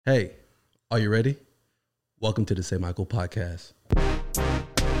Hey, are you ready? Welcome to the Say Michael podcast.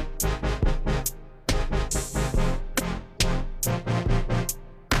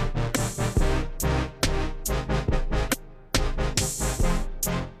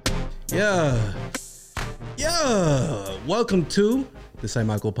 Welcome to the Say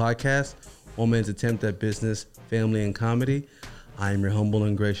Michael podcast, one man's attempt at business, family, and comedy. I am your humble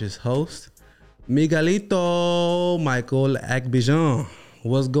and gracious host, Miguelito Michael Agbijan.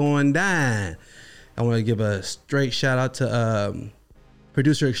 What's going down? I want to give a straight shout out to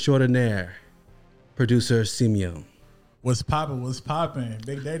producer extraordinaire, producer Simeon. What's popping?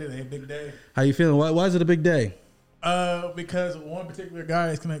 Big day today, big day. How you feeling? Why is it a big day? Because one particular guy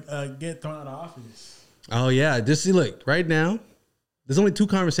is gonna get thrown out of office. Oh yeah, just see, look, right now, there's only two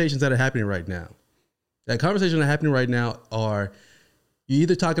conversations that are happening right now. That conversation that are happening right now are you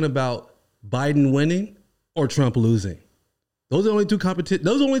either talking about Biden winning or Trump losing. Those are the only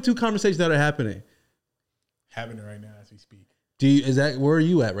two conversations that are happening. Happening right now as we speak. Where are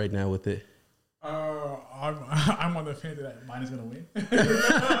you at right now with it? I'm on the fence that Biden's gonna win.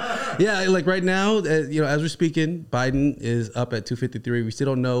 Yeah, like right now, as we're speaking, Biden is up at 253. We still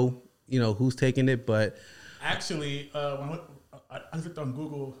don't know, who's taking it, but actually, when I looked on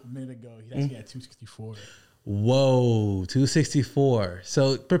Google a minute ago, he's actually at 264. Whoa, 264.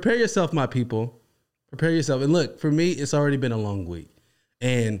 So prepare yourself, my people. Prepare yourself. And look, for me, it's already been a long week.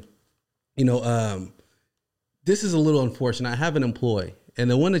 And, this is a little unfortunate. I have an employee,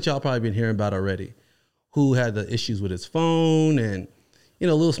 and the one that y'all probably been hearing about already, who had the issues with his phone and,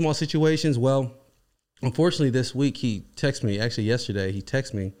 little small situations. Well, unfortunately, this week he texted me. Actually, yesterday he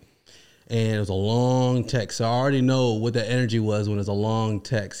texted me, and it was a long text. So I already know what the energy was when it's a long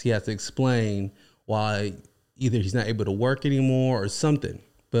text. He has to explain why either he's not able to work anymore or something.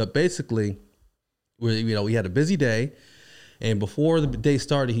 But basically, we had a busy day, and before the day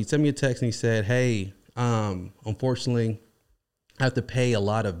started, he sent me a text and he said, "Hey, unfortunately, I have to pay a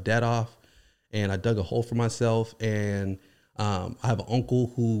lot of debt off, and I dug a hole for myself, and I have an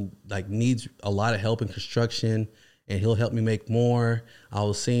uncle who needs a lot of help in construction, and he'll help me make more. I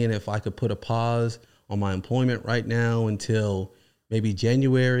was seeing if I could put a pause on my employment right now until maybe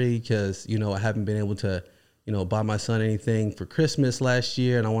January, because I haven't been able to buy my son anything for Christmas last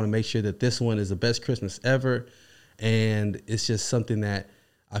year, and I want to make sure that this one is the best Christmas ever, and it's just something that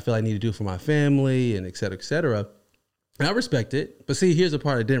I feel I need to do for my family, and et cetera, et cetera." And I respect it, but see, here's the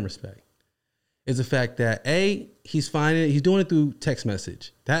part I didn't respect. Is the fact that he's doing it through text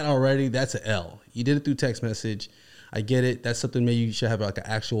message. That's an L. He did it through text message. I get it. That's something maybe you should have an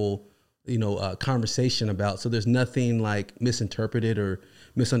actual, conversation about. So there's nothing misinterpreted or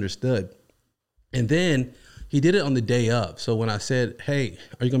misunderstood. And then he did it on the day of. So when I said, "Hey,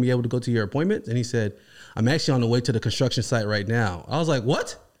 are you gonna be able to go to your appointment?" And he said, "I'm actually on the way to the construction site right now." I was like,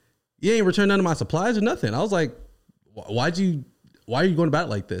 "What? You ain't returned none of my supplies or nothing?" I was like, why are you going about it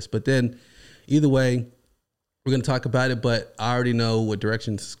like this? But then either way, we're going to talk about it, but I already know what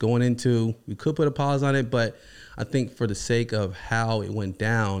direction it's going into. We could put a pause on it, but I think for the sake of how it went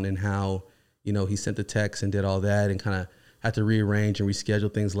down and how, he sent the text and did all that and kind of had to rearrange and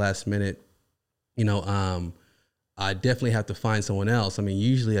reschedule things last minute, I definitely have to find someone else. I mean,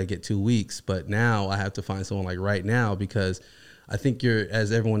 usually I get 2 weeks, but now I have to find someone right now, because I think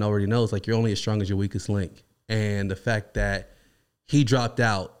as everyone already knows, you're only as strong as your weakest link. And the fact that he dropped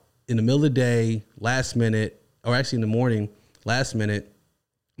out in the middle of the day, last minute, or actually in the morning, last minute,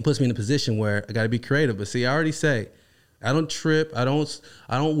 puts me in a position where I got to be creative. But see, I already say, I don't trip. I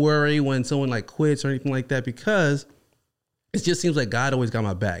don't worry when someone quits or anything like that, because it just seems like God always got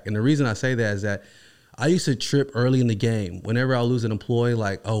my back. And the reason I say that is that I used to trip early in the game. Whenever I lose an employee,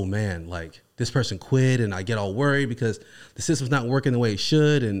 oh man, this person quit, and I get all worried because the system's not working the way it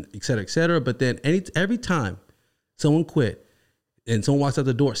should, and et cetera, et cetera. But then every time someone quit and someone walks out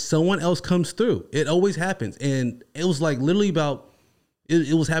the door, someone else comes through. It always happens. And it was literally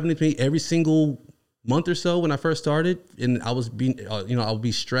it was happening to me every single month or so when I first started. And I was I would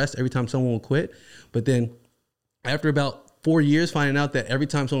be stressed every time someone would quit. But then after about 4 years, finding out that every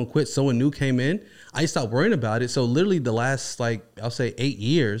time someone quit, someone new came in, I stopped worrying about it. So literally the last, I'll say 8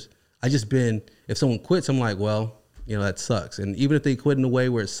 years, I just been, if someone quits, I'm like, well, that sucks. And even if they quit in a way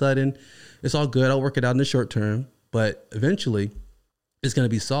where it's sudden, it's all good. I'll work it out in the short term, but eventually it's going to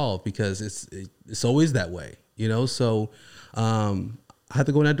be solved, because it's always that way, So I have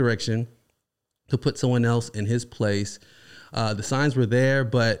to go in that direction to put someone else in his place. The signs were there,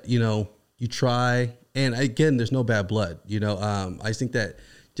 but you try. And again, there's no bad blood. I just think that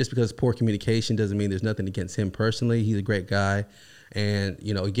just because poor communication doesn't mean there's nothing against him personally. He's a great guy. And,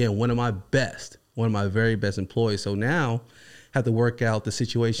 again, one of my very best employees. So now have to work out the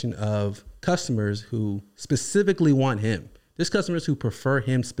situation of customers who specifically want him. There's customers who prefer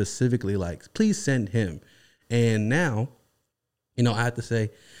him specifically, like, please send him. And now, you know, I have to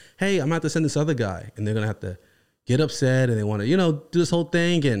say, hey, I'm going to have to send this other guy. And they're going to have to get upset and they want to, you know, do this whole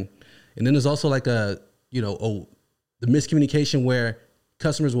thing. And then there's also like the miscommunication where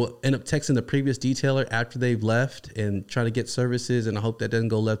customers will end up texting the previous detailer after they've left and try to get services. And I hope that doesn't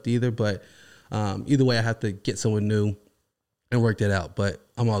go left either. But either way, I have to get someone new and work that out. But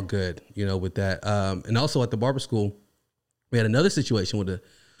I'm all good, you know, with that. And also at the barber school, we had another situation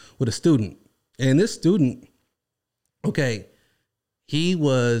with a student. And this student, okay, he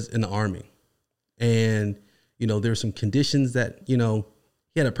was in the Army. And, you know, there were some conditions that, you know,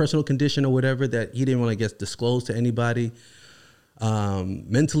 he had a personal condition or whatever that he didn't want to, I guess, disclose to anybody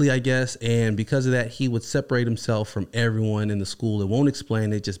mentally, I guess. And because of that, he would separate himself from everyone in the school. It won't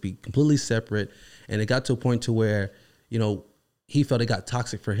explain. It'd just be completely separate. And it got to a point to where, you know, he felt it got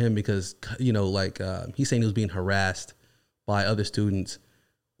toxic for him because, you know, like he's saying he was being harassed by other students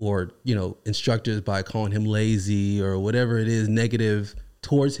or, you know, instructors by calling him lazy or whatever it is negative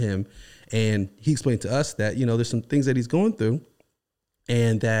towards him. And he explained to us that, you know, there's some things that he's going through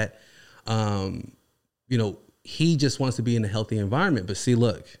and that, you know, he just wants to be in a healthy environment. But see,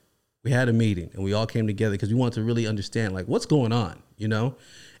 look, we had a meeting and we all came together because we wanted to really understand, like, what's going on, you know?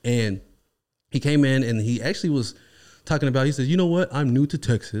 And he came in and he actually was talking about, he said, you know what? I'm new to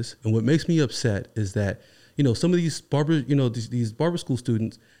Texas. And what makes me upset is that, you know, some of these these barber school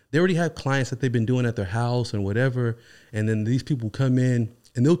students, they already have clients that they've been doing at their house and whatever. And then these people come in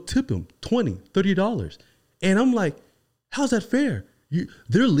and they'll tip them $20, $30. And I'm like, how's that fair?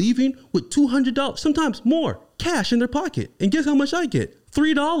 They're leaving with $200, sometimes more, cash in their pocket. And guess how much I get?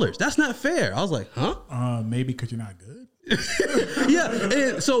 $3. That's not fair. I was like, huh? Maybe because you're not good. Yeah.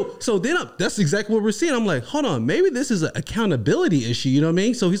 And so then that's exactly what we're seeing. I'm like, hold on, maybe this is an accountability issue. You know what I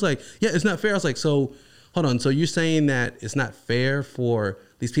mean? So he's like, yeah, it's not fair. I was like, so hold on. So you're saying that it's not fair for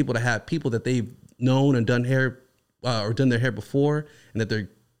these people to have people that they've known and done hair or done their hair before and that they're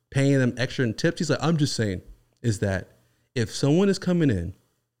paying them extra in tips? He's like, I'm just saying is that if someone is coming in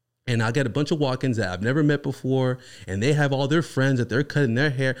and I get a bunch of walk-ins that I've never met before and they have all their friends that they're cutting their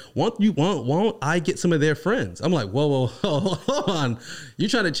hair, won't I get some of their friends? I'm like, whoa, hold on. You're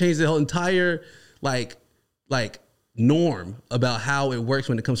trying to change the whole entire like norm about how it works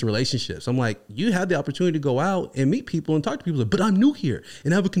when it comes to relationships. I'm like, you have the opportunity to go out and meet people and talk to people, but I'm new here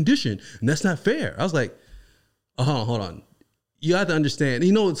and I have a condition and that's not fair. I was like, hold on. You have to understand,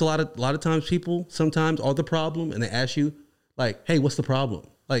 you know, it's a lot of times people sometimes are the problem and they ask you like, hey, what's the problem?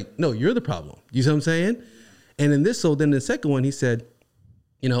 Like, no, you're the problem. You see what I'm saying? And then then the second one, he said,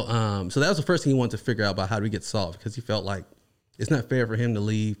 you know, so that was the first thing he wanted to figure out about how do we get solved because he felt like it's not fair for him to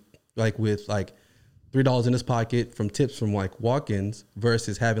leave like with like $3 in his pocket from tips from like walk-ins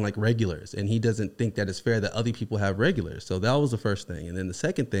versus having like regulars. And he doesn't think that it's fair that other people have regulars. So that was the first thing. And then the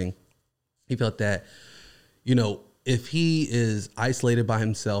second thing, he felt that, you know, if he is isolated by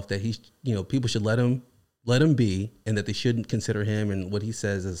himself, that he, you know, people should let him be, and that they shouldn't consider him and what he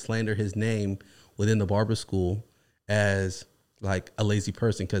says is slander his name within the barber school as like a lazy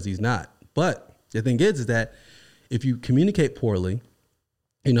person because he's not. But the thing is that if you communicate poorly,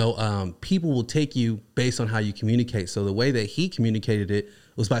 you know, people will take you based on how you communicate. So the way that he communicated it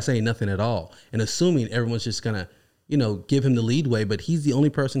was by saying nothing at all and assuming everyone's just gonna, you know, give him the lead way, but he's the only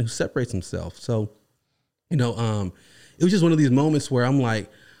person who separates himself. So, you know, it was just one of these moments where I'm like,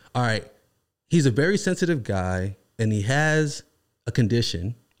 all right, he's a very sensitive guy and he has a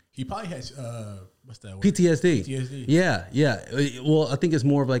condition. He probably has, what's that word? PTSD. PTSD. Yeah. Well, I think it's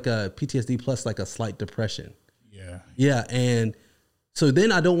more of like a PTSD plus like a slight depression. Yeah. Yeah. And so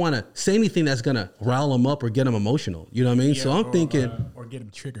then I don't want to say anything that's going to rile him up or get him emotional. You know what I mean? Yeah, so I'm thinking. Or get him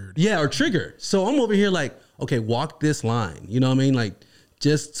triggered. Yeah, or trigger. So I'm over here like, okay, walk this line. You know what I mean? Like,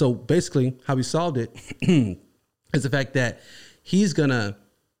 just so basically how we solved it is the fact that he's going to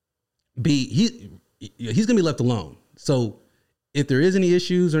be left alone. So if there is any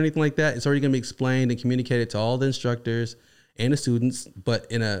issues or anything like that, it's already going to be explained and communicated to all the instructors and the students, but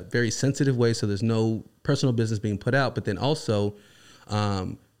in a very sensitive way. So there's no personal business being put out. But then also,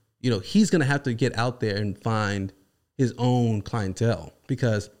 you know, he's going to have to get out there and find his own clientele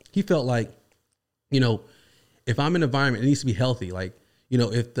because he felt like, you know, if I'm in an environment, it needs to be healthy. Like, you know,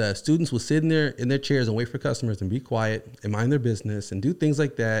 if the students will sit in their chairs and wait for customers and be quiet and mind their business and do things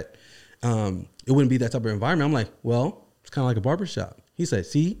like that, it wouldn't be that type of environment. I'm like, well, it's kind of like a barbershop. He said,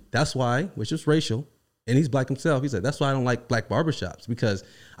 see, that's why, which is racial, and he's black himself. He said, that's why I don't like black barbershops because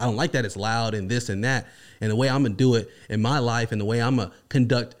I don't like that it's loud and this and that. And the way I'm going to do it in my life and the way I'm going to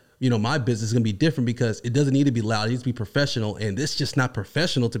conduct my business is going to be different because it doesn't need to be loud. It needs to be professional. And it's just not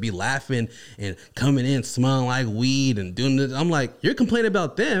professional to be laughing and coming in smelling like weed and doing this. I'm like, you're complaining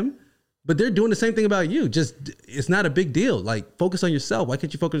about them, but they're doing the same thing about you. Just, it's not a big deal. Like, focus on yourself. Why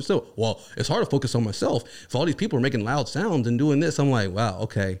can't you focus on yourself? Well, it's hard to focus on myself. If all these people are making loud sounds and doing this, I'm like, wow,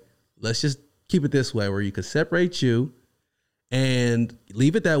 okay, let's just keep it this way where you can separate you and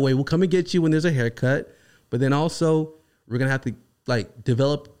leave it that way. We'll come and get you when there's a haircut. But then also, we're going to have to like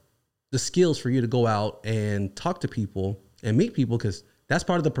develop the skills for you to go out and talk to people and meet people, because that's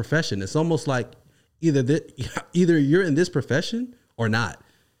part of the profession. It's almost like either you're in this profession or not.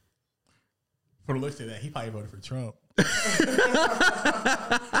 For the looks of that, he probably voted for Trump.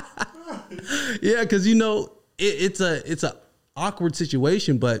 Yeah, because it's a awkward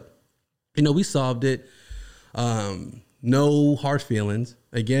situation, but we solved it. No hard feelings.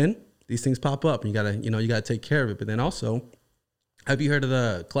 Again, these things pop up, and you gotta take care of it. But then also, have you heard of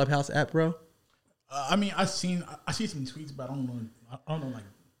the Clubhouse app, bro? I mean, I see some tweets, but I don't know like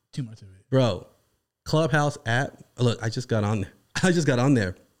too much of it. Bro, Clubhouse app. Look, I just got on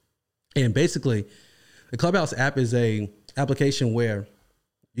there, and basically, the Clubhouse app is a application where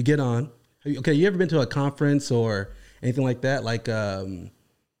you get on. Okay, you ever been to a conference or anything like that? Like, there's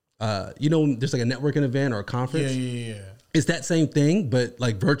like a networking event or a conference. Yeah. It's that same thing, but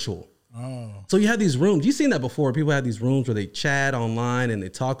like virtual. Oh. So you have these rooms. You've seen that before. People have these rooms where they chat online and they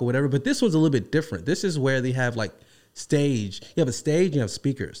talk or whatever. But this one's a little bit different. This is where they have like stage. You have a stage and you have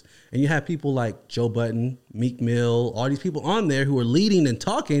speakers. And you have people like Joe Budden, Meek Mill, all these people on there who are leading and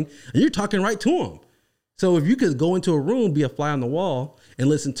talking. And you're talking right to them. So if you could go into a room, be a fly on the wall and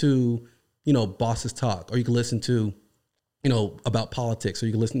listen to, bosses talk. Or you can listen to, about politics. Or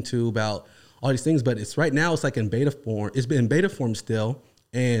you can listen to about all these things. But it's right now, it's like in beta form. It's been in beta form still.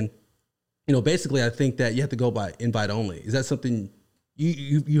 And basically, I think that you have to go by invite only. Is that something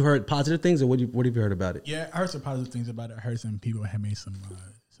you heard positive things, or what have you heard about it? Yeah, I heard some positive things about it. I heard some people have made some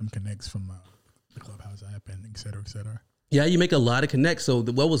connects from the Clubhouse app and et cetera, et cetera. Yeah, you make a lot of connects. So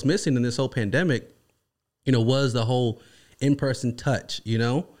what was missing in this whole pandemic, was the whole in-person touch,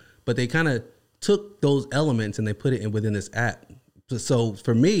 But they kind of took those elements and they put it within this app. So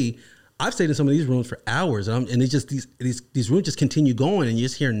for me, I've stayed in some of these rooms for hours, and it's just these rooms just continue going, and you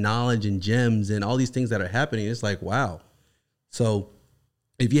just hear knowledge and gems and all these things that are happening. It's like, wow. So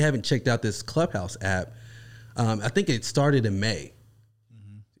if you haven't checked out this Clubhouse app, I think it started in May.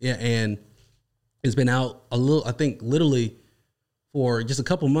 Mm-hmm. Yeah, and it's been out I think literally for just a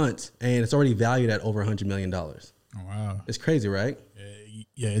couple months, and it's already valued at over $100 million. Oh, wow. It's crazy, right?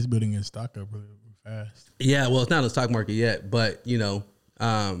 Yeah, it's building its stock up really fast. Yeah, well, it's not in the stock market yet, but,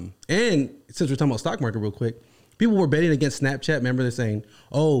 and since we're talking about stock market real quick, people were betting against Snapchat. Remember, they're saying,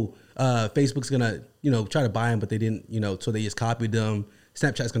 Facebook's going to, try to buy them, but they didn't, so they just copied them.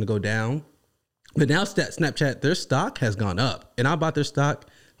 Snapchat's going to go down. But now Snapchat, their stock has gone up. And I bought their stock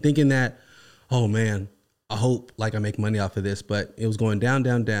thinking that, oh man, I hope like I make money off of this, but it was going down,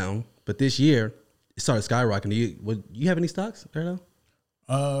 down, down. But this year it started skyrocketing. You have any stocks right now?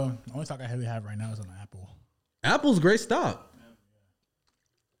 The only stock I have right now is on Apple. Apple's a great stock.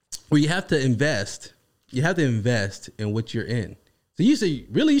 Where you have to invest. You have to invest in what you're in. So you say,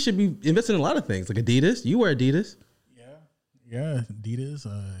 really, you should be investing in a lot of things. Like Adidas. You wear Adidas. Yeah. Adidas,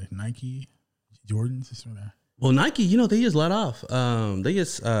 Nike, Jordans. This or that. Well, Nike, they just let off. They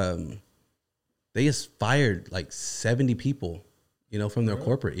just fired like 70 people, from their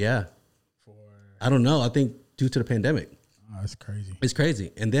corporate. Yeah. I don't know. I think due to the pandemic. Oh, that's crazy. It's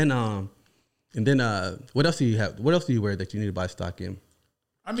crazy. And then what else do you have? What else do you wear that you need to buy stock in?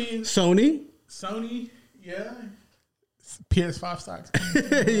 I mean, Sony, yeah. PS5 stocks.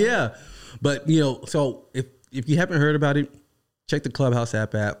 Yeah. But, so if you haven't heard about it, check the Clubhouse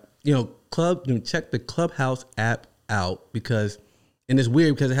app. Check the Clubhouse app out and it's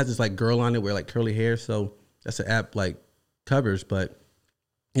weird because it has this like girl on it with like curly hair. So that's an app like covers, but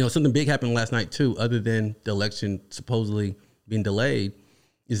something big happened last night too, other than the election supposedly being delayed,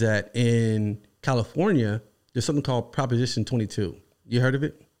 is that in California, there's something called Proposition 22. You heard of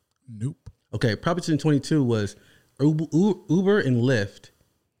it? Nope. Okay. Proposition 22 was Uber and Lyft.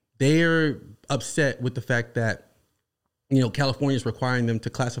 They're upset with the fact that, California is requiring them to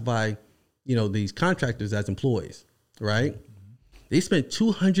classify, these contractors as employees, right? Mm-hmm. They spent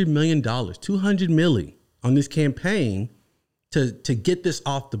 $200 million, $200 million on this campaign to get this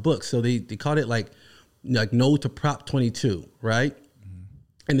off the books. So they called it like no to Prop 22, right?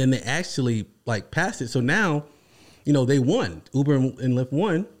 Mm-hmm. And then they actually like passed it. So now, they won. Uber and Lyft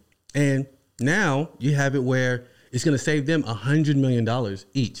won. And now you have it where it's going to save them $100 million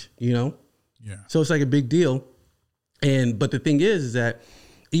each, Yeah. So it's like a big deal. But the thing is that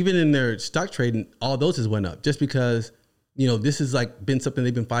even in their stock trading, all those has went up just because, you know, this has like been something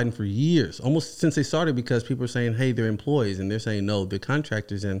they've been fighting for years, almost since they started, because people are saying, hey, they're employees, and they're saying, no, they're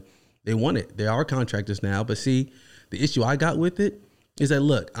contractors, and they want it. They are contractors now. But see, the issue I got with it is that,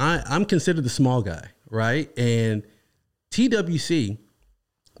 look, I'm considered the small guy, right? And TWC,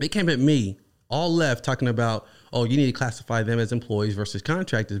 they came at me all left talking about, oh, you need to classify them as employees versus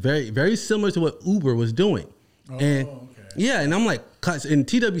contractors. Very, very similar to what Uber was doing. And yeah, and I'm like, in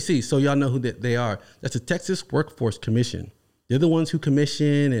TWC, so y'all know who they are. That's the Texas Workforce Commission. They're the ones who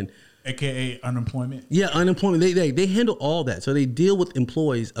commission and AKA unemployment. Yeah, unemployment. They handle all that. So they deal with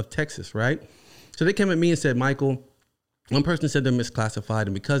employees of Texas, right? So they came at me and said, Michael, one person said they're misclassified,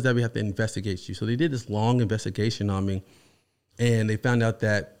 and because of that, we have to investigate you. So they did this long investigation on me, and they found out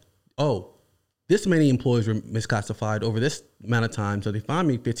that, oh, this many employees were misclassified over this amount of time. So they fined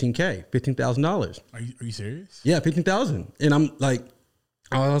me $15,000. Are you serious? Yeah, $15,000. And I'm like,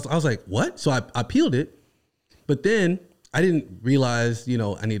 I was like, what? So I appealed it, but then I didn't realize, you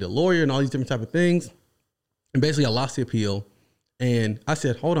know, I need a lawyer and all these different type of things. And basically I lost the appeal, and I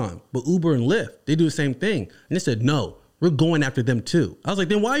said, hold on, but Uber and Lyft, they do the same thing. And they said, no, we're going after them too. I was like,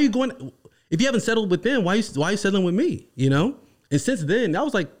 then why are you going? If you haven't settled with them, why are you settling with me? You know? And since then, that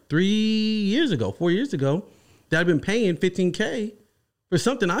was like 4 years ago, that I've been paying $15K for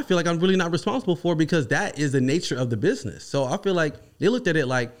something I feel like I'm really not responsible for, because that is the nature of the business. So I feel like they looked at it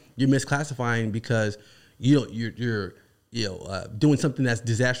like you're misclassifying because you're doing something that's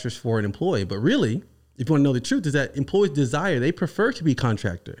disastrous for an employee. But really, if you want to know the truth, is that employees they prefer to be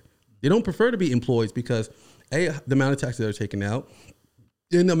contractor. They don't prefer to be employees because the amount of taxes they're taking out,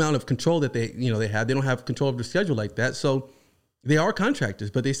 and the amount of control that they have. They don't have control of their schedule like that. So they are contractors,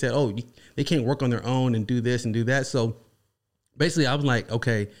 but they said, oh, they can't work on their own and do this and do that. So basically I was like,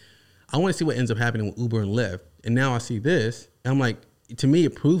 okay, I want to see what ends up happening with Uber and Lyft. And now I see this, and I'm like, to me,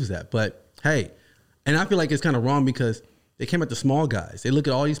 it proves that. But hey, and I feel like it's kind of wrong because they came at the small guys. They look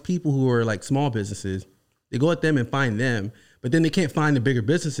at all these people who are like small businesses. They go at them and find them, but then they can't find the bigger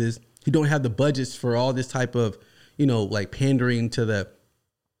businesses who don't have the budgets for all this type of, like pandering to the,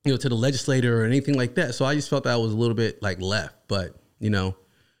 to the legislator or anything like that. So I just felt that was a little bit like left, but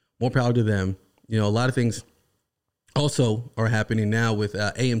more power to them. A lot of things also are happening now with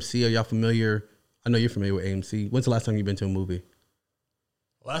AMC. Are y'all familiar? I know you're familiar with AMC. When's the last time you've been to a movie?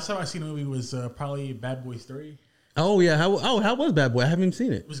 Last time I seen a movie was probably Bad Boys 3. Oh yeah. How was Bad Boy? I haven't even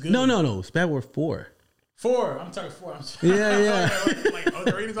seen it. It was good. No. It's Bad Boy 4. 4. I'm talking 4. Yeah.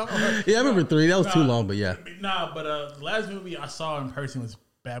 The ratings on. Yeah, I remember 3. That was too long, but yeah. But the last movie I saw in person was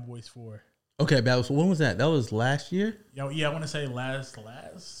Bad Boys 4. Okay, Bad Boys. When was that? That was last year? Yeah, I want to say last.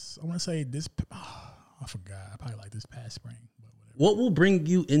 I want to say this. I forgot. Probably like this past spring. But whatever. What will bring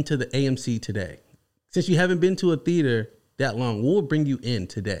you into the AMC today? Since you haven't been to a theater that long, what will bring you in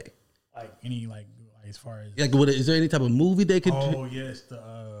today? Like any as far as is there any type of movie they could? Oh yes,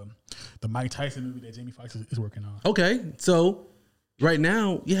 the Mike Tyson movie that Jamie Foxx is working on. Okay, so right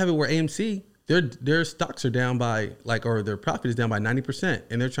now you have it where AMC their stocks are down by or their profit is down by 90%,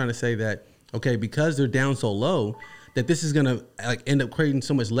 and they're trying to say that because they're down so low that this is gonna end up creating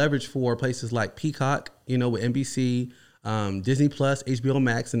so much leverage for places like Peacock, with NBC, Disney Plus, HBO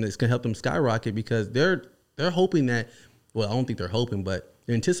Max, and it's gonna help them skyrocket because they're hoping that. Well, I don't think they're hoping, but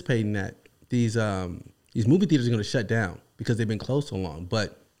they're anticipating that these movie theaters are going to shut down because they've been closed so long.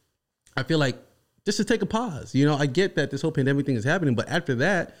 But I feel like just to take a pause. I get that this whole pandemic thing is happening, but after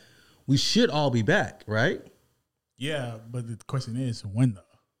that, we should all be back, right? Yeah, but the question is when though?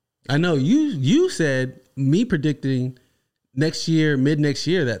 I know you said me predicting next year, mid next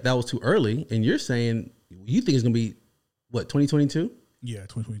year that was too early, and you're saying you think it's going to be what 2022? Yeah,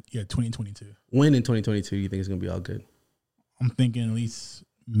 2022. When in 2022 you think it's going to be all good? I'm thinking at least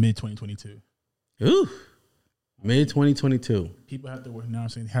mid 2022. Ooh, mid 2022. People have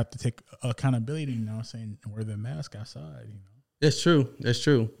to, have to take accountability. And wear their mask outside. That's true.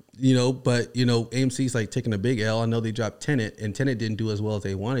 But AMC's taking a big L. I know they dropped Tenet, and Tenet didn't do as well as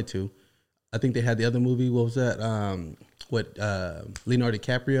they wanted to. I think they had the other movie. What was that? Leonardo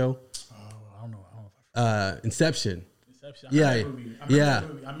DiCaprio. Oh, I don't know. Inception. I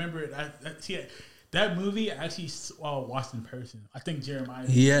remember it. That movie I actually watched in person. I think Jeremiah.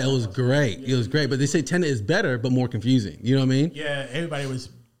 Yeah, it was great. It was great. But they say Tenet is better, but more confusing. You know what I mean? Yeah, everybody was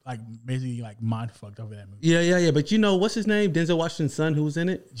basically mind fucked over that movie. Yeah. But what's his name? Denzel Washington's son who was in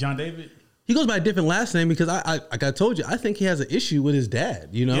it? John David. He goes by a different last name because like I told you, I think he has an issue with his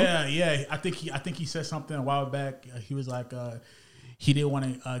dad. Yeah. I think he said something a while back. He was like, he didn't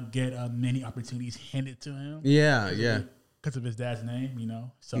want to get many opportunities handed to him. Yeah. Because of his dad's name,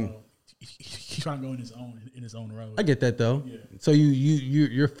 So he's trying to go in his own road. I get that though. Yeah. So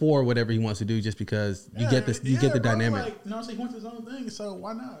you're for whatever he wants to do just because you get this, you get the dynamic. Like, you know what I'm saying? He wants his own thing, so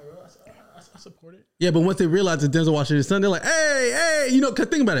why not, bro? I support it. Yeah, but once they realize it's Denzel Washington's son, they're like, hey, you know, cause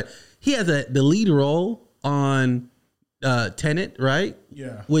think about it. He has the lead role on Tenet, right?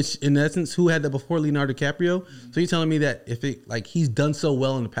 Yeah. Which in essence, who had that before Leonardo DiCaprio? Mm-hmm. So you're telling me that if it like he's done so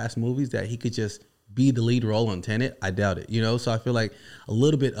well in the past movies that he could just be the lead role on Tenet? I doubt it. You know, so I feel like a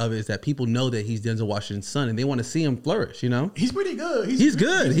little bit of it is that people know that he's Denzel Washington's son and they want to see him flourish. You know, he's pretty good. He's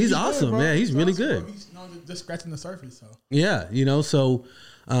good. He's awesome. Good, yeah, he's really awesome, good. Bro. He's just scratching the surface. So yeah, you know, so.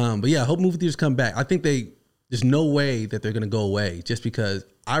 But yeah, I hope movie theaters come back. I think there's no way that they're gonna go away just because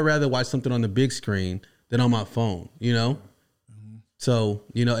I'd rather watch something on the big screen than on my phone, you know? Mm-hmm. So,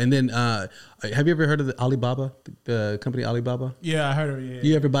 you know, and then have you ever heard of the Alibaba, the company Alibaba? Yeah, I heard of it. Yeah.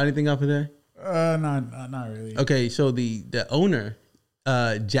 You ever buy anything off of there? Not really. Okay, so the owner,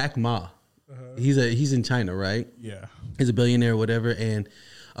 Jack Ma, he's in China, right? Yeah. He's a billionaire or whatever. And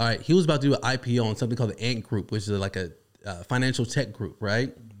all right, he was about to do an IPO on something called the Ant Group, which is like a financial tech group,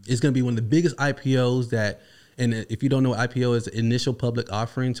 right? It's going to be one of the biggest IPOs that, and if you don't know what IPO is, initial public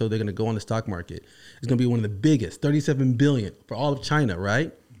offering, so they're going to go on the stock market. It's going to be one of the biggest, 37 billion for all of China,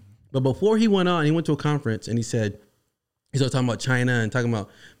 right? But before he went to a conference and he started talking about China and talking about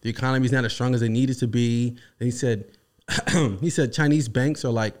the economy's not as strong as they need it to be. And he said Chinese banks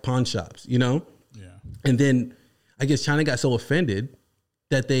are like pawn shops, you know? Yeah. And then I guess China got so offended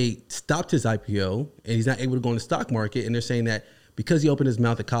that they stopped his IPO and he's not able to go on the stock market. And they're saying that because he opened his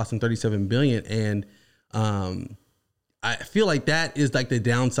mouth, it cost him 37 billion. And I feel like that is like the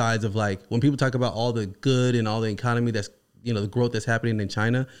downsides of like when people talk about all the good and all the economy that's, you know, the growth that's happening in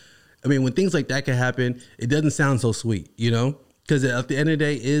China. I mean, when things like that can happen, it doesn't sound so sweet, you know, because at the end of the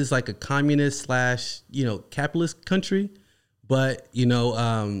day, it is like a communist / you know, capitalist country. But, you know,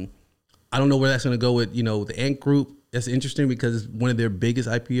 I don't know where that's going to go with, you know, the Ant Group. That's interesting because it's one of their biggest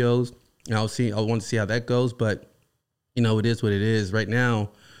IPOs. And I want to see how that goes, but you know, it is what it is right now.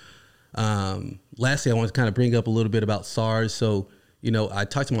 Lastly, I want to kind of bring up a little bit about SARS. So, you know, I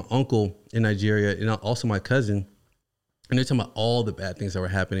talked to my uncle in Nigeria and also my cousin, and they're talking about all the bad things that were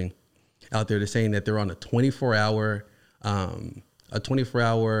happening out there. They're saying that they're on a 24-hour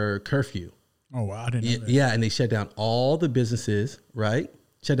curfew. Oh, wow. I didn't know that. Yeah. And they shut down all the businesses, right?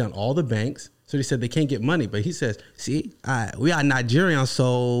 Shut down all the banks. So they said they can't get money. But he says, see, we are Nigerians,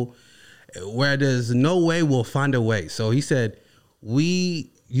 so where there's no way, we'll find a way. So he said,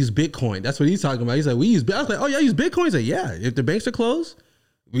 we use Bitcoin. That's what he's talking about. He's like, we use Bitcoin. I was like, oh, y'all use Bitcoin? He's like, yeah, if the banks are closed,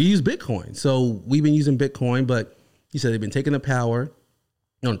 we use Bitcoin. So we've been using Bitcoin, but he said they've been taking the power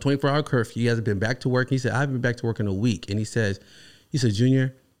on a 24-hour curfew. He hasn't been back to work. He said, I haven't been back to work in a week. And he said,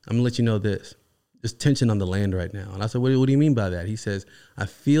 Junior, I'm gonna let you know this. There's tension on the land right now. And I said, what do you mean by that? He says, I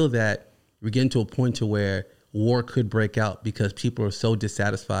feel that we're getting to a point to where war could break out because people are so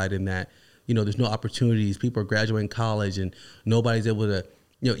dissatisfied in that, you know, there's no opportunities. People are graduating college and nobody's able to,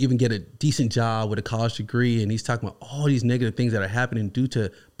 you know, even get a decent job with a college degree. And he's talking about all these negative things that are happening due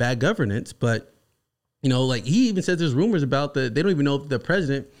to bad governance. But, you know, like he even says there's rumors about they don't even know if the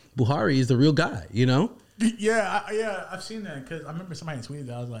president, Buhari, is the real guy, you know? Yeah, I've seen that because I remember somebody tweeted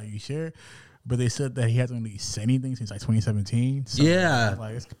that. I was like, you sure? But they said that he hasn't really said anything since like 2017. So yeah,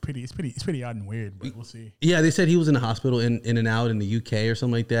 like it's pretty odd and weird, but we'll see. Yeah, they said he was in the hospital in and out in the UK or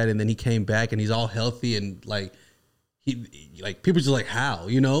something like that, and then he came back and he's all healthy and like people just like how,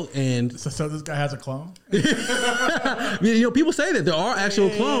 you know? And so this guy has a clone. You know, people say that there are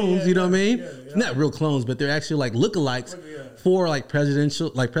actual clones. You know what I mean? Yeah. Not real clones, but they're actually like lookalikes for like presidents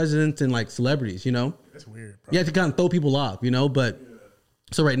and like celebrities. You know, that's weird. Bro. You have to kind of throw people off, you know, but. Yeah.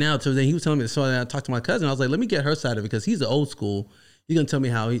 So right now, so then he was telling me, so I talked to my cousin. I was like, let me get her side of it because he's the old school. He's going to tell me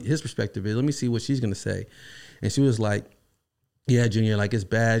how his perspective is. Let me see what she's going to say. And she was like, yeah, Junior, like it's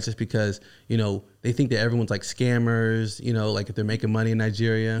bad just because, you know, they think that everyone's like scammers, you know, like if they're making money in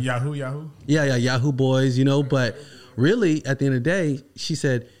Nigeria. Yahoo. Yeah, Yahoo boys, you know, but really at the end of the day, she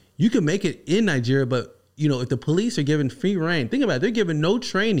said, you can make it in Nigeria, but, you know, if the police are given free reign, think about it, they're given no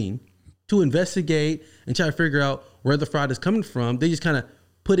training to investigate and try to figure out where the fraud is coming from. They just kind of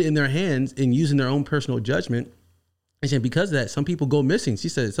put it in their hands and using their own personal judgment. And she said, because of that, some people go missing. She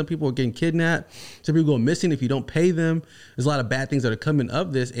said some people are getting kidnapped. Some people go missing if you don't pay them. There's a lot of bad things that are coming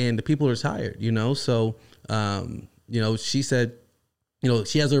of this, and the people are tired, you know? So, you know, she said, you know,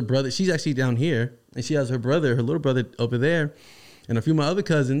 she has her brother. She's actually down here, and she has her little brother over there, and a few of my other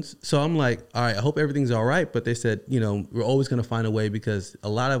cousins. So I'm like, all right, I hope everything's all right. But they said, you know, we're always going to find a way because a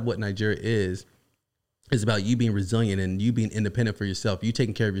lot of what Nigeria is about you being resilient and you being independent for yourself. You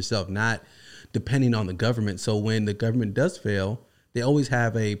taking care of yourself, not depending on the government. So when the government does fail, they always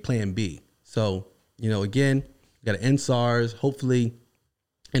have a plan B. So, again, you got to end SARS, hopefully.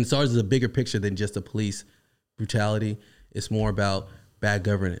 And SARS is a bigger picture than just the police brutality. It's more about bad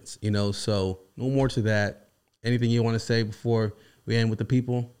governance, so no more to that. Anything you want to say before we end with the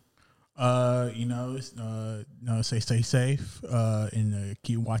people? Stay safe and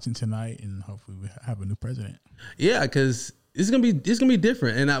keep watching tonight, and hopefully we have a new president. Yeah, because it's gonna be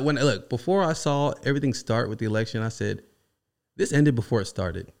different. And before I saw everything start with the election, I said this ended before it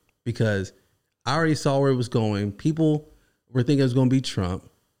started because I already saw where it was going. People were thinking it was gonna be Trump.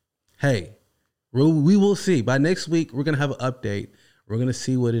 Hey, we will see. By next week, we're gonna have an update. We're gonna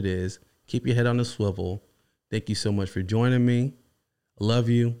see what it is. Keep your head on the swivel. Thank you so much for joining me. I love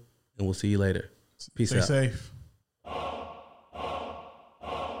you. And we'll see you later. Peace out. Stay safe.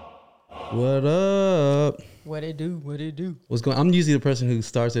 What up? What it do? What it do? What's going? I'm usually the person who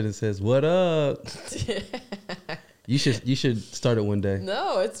starts it and says, "What up?" You should start it one day.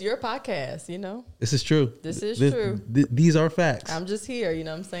 No, it's your podcast. This is true. This is true. These are facts. I'm just here. You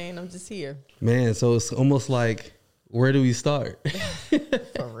know what I'm saying? I'm just here. Man, so it's almost like, where do we start?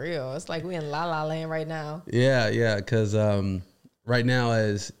 For real, it's like we in La La Land right now. Yeah, because right now,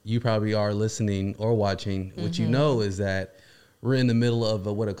 as you probably are listening or watching, what you know is that we're in the middle of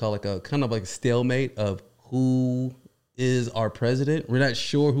what I call a kind of like a stalemate of who is our president. We're not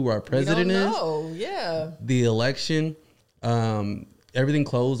sure who our president is. Oh, yeah. The election, everything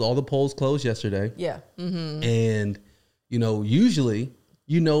closed. All the polls closed yesterday. Yeah. Mm-hmm. And, usually,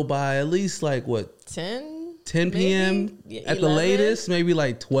 by at least 10 p.m. at the latest, maybe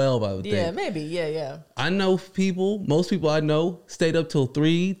 12, I would think. Yeah, maybe. Yeah. I know most people I know stayed up till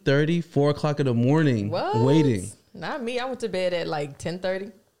 3:30, 4 o'clock in the morning waiting. Not me. I went to bed at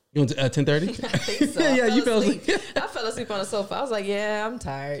 10:30. You went to 10:30? I think so. Yeah, you fell asleep. I fell asleep on the sofa. I was like, yeah, I'm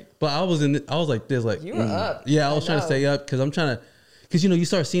tired. But I was like this, you were up. Yeah, I was trying to stay up because you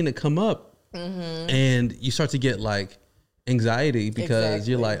start seeing it come up and you start to get anxiety because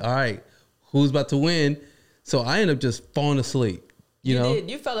you're like, all right, who's about to win? So I ended up just falling asleep. You know? did.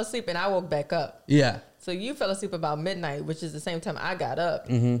 You fell asleep and I woke back up. Yeah. So you fell asleep about midnight, which is the same time I got up.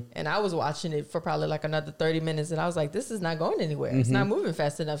 And I was watching it for probably another 30 minutes. And I was like, this is not going anywhere. It's not moving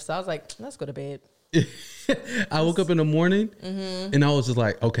fast enough. So I was like, let's go to bed. I woke up in the morning and I was just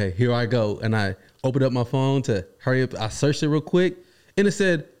like, okay, here I go. And I opened up my phone to hurry up. I searched it real quick and it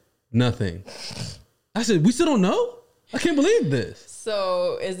said nothing. I said, we still don't know? I can't believe this.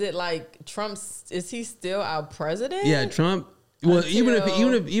 So is it is he still our president? Yeah, Trump. Well, even if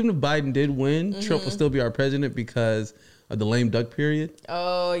Biden did win, Trump will still be our president because of the lame duck period.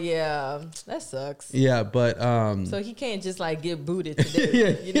 Oh yeah, that sucks. Yeah, but so he can't just get booted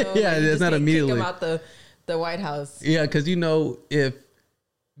today. It's not immediately. Kick him out the White House. Yeah, because if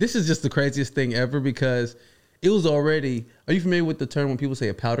this is just the craziest thing ever because it was already. Are you familiar with the term when people say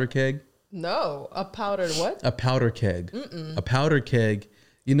a powder keg? No, a powdered what? A powder keg. A powder keg.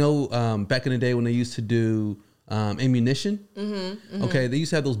 Back in the day when they used to do ammunition. Okay, they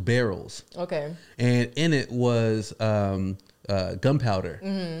used to have those barrels. Okay. And in it was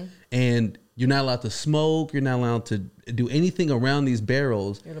gunpowder. And you're not allowed to smoke. You're not allowed to do anything around these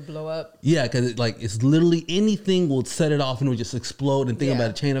barrels. It'll blow up. Yeah, because it's literally anything will set it off and it'll just explode. And think about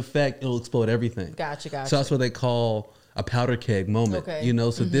a chain effect, it'll explode everything. Gotcha. So that's what they call a powder keg moment. Okay.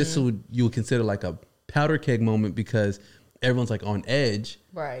 So this you would consider a powder keg moment because everyone's on edge.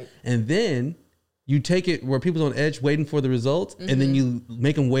 Right. And then you take it where people's on edge waiting for the results and then you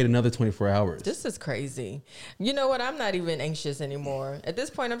make them wait another 24 hours. This is crazy. You know what? I'm not even anxious anymore. At this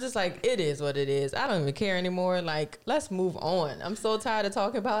point, I'm just it is what it is. I don't even care anymore. Let's move on. I'm so tired of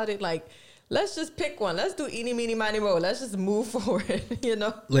talking about it. Let's just pick one. Let's do eeny, meeny, miny, moe. Let's just move forward,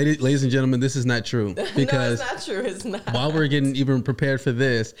 Ladies and gentlemen, this is not true. Because no, it's not true. It's not. While we're getting even prepared for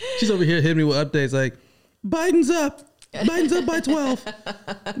this, she's over here hitting me with updates Biden's up. Biden's up by 12.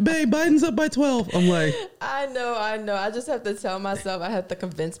 Babe, Biden's up by 12. I'm like, I know. I just have to tell myself, I have to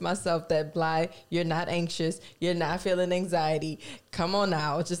convince myself that, Bly, you're not anxious. You're not feeling anxiety. Come on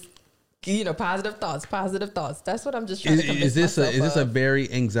now. Just, positive thoughts. That's what I'm just trying to convince myself Is this a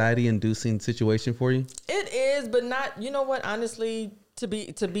very anxiety inducing situation for you? It is, but not, you know what, honestly, to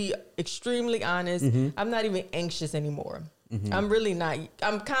be extremely honest, I'm not even anxious anymore. I'm really not.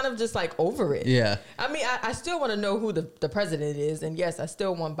 I'm kind of just over it. Yeah. I mean, I still want to know who the president is. And yes, I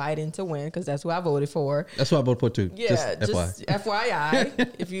still want Biden to win because that's who I voted for. That's who I voted for too. Yeah. Just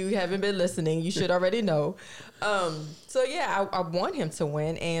FYI. If you haven't been listening, you should already know. So yeah, I want him to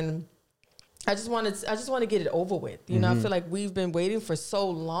win. And I just want to get it over with. I feel like we've been waiting for so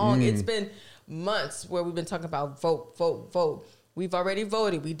long. It's been months where we've been talking about vote. We've already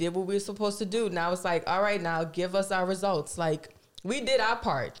voted. We did what we were supposed to do. Now it's all right, now give us our results. We did our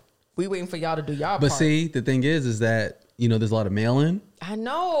part. We waiting for y'all to do y'all But part. see, the thing is that, you know, there's a lot of mail-in. I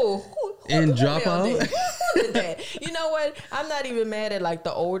know. Who And drop mailed out? it? Who did that? You know what? I'm not even mad at like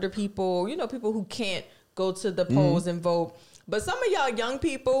the older people, you know, people who can't go to the polls and vote. But some of y'all young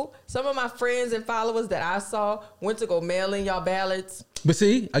people, some of my friends and followers that I saw went to go mail in y'all ballots. But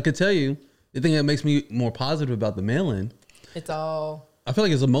see, I could tell you, the thing that makes me more positive about the mail-in, It's all I feel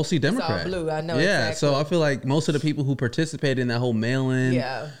like it's mostly Democrat. blue. I know Yeah, exactly. so I feel like most of the people who participated in that whole mail-in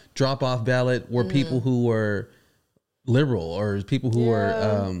Yeah. drop-off ballot were people who were liberal or people who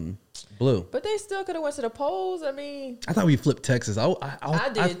were blue. But they still could have went to the polls. I mean, I thought we flipped Texas. I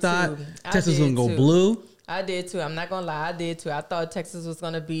did thought too. I Texas was did gonna go too. blue. I did too. I'm not gonna lie, I did too. I thought Texas was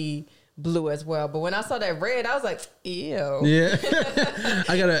gonna be blue as well. But when I saw that red, I was like, ew. Yeah,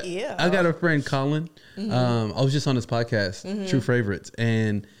 I Ew. got a friend, Colin. I was just on his podcast, True Favorites,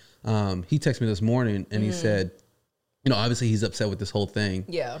 and he texted me this morning, and he said, you know, obviously he's upset with this whole thing.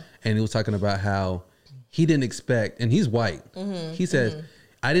 Yeah. And he was talking about how he didn't expect, and he's white. He says,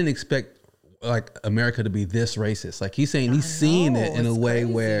 I didn't expect like America to be this racist. Like he's saying he's seeing it in a it's way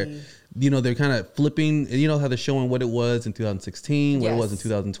where, crazy. you know, they're kind of flipping, you know, how they're showing what it was in 2016, what it was in Yes.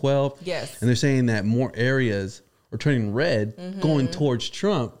 2012. Yes. And they're saying that more areas are turning red going towards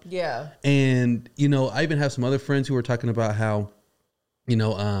Trump. Yeah. And, you know, I even have some other friends who were talking about how, you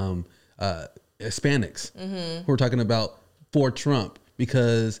know, Hispanics who are talking about for Trump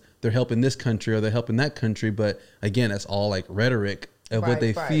because they're helping this country or they're helping that country. But again, that's all like rhetoric of what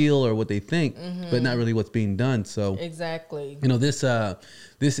they Right. feel or what they think, but not really what's being done. So, Exactly. you know, this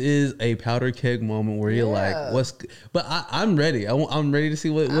is a powder keg moment where you're Yeah. like, but I'm ready. I'm ready to see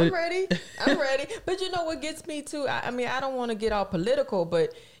what. I'm ready. I'm ready. But you know what gets me too? I mean, I don't want to get all political,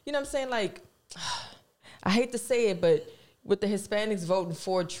 but you know what I'm saying? Like, I hate to say it, but with the Hispanics voting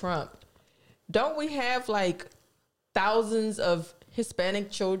for Trump, don't we have like thousands of Hispanic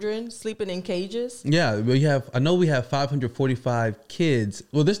children sleeping in cages? Yeah, I know we have 545 kids.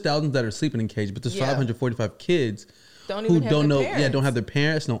 Well, there's thousands that are sleeping in cages, but there's Yeah. 545 kids Don't who even have don't their know. parents. Yeah, don't have their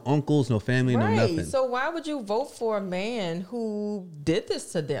parents, no uncles, no family, no nothing. So why would you vote for a man who did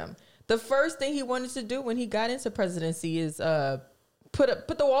this to them? The first thing he wanted to do when he got into presidency is put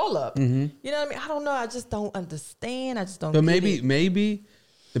the wall up. You know what I mean? I don't know. I just don't understand. I just don't. But get it. maybe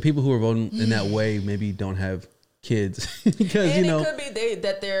the people who are voting in that way maybe don't have kids because And you know. it could be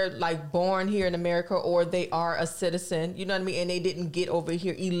that they're like born here in America or they are a citizen, you know what I mean? And they didn't get over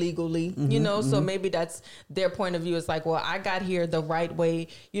here illegally, you know? So maybe that's their point of view. It's like, well, I got here the right way.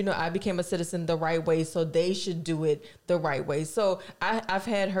 You know, I became a citizen the right way, so they should do it the right way. So I've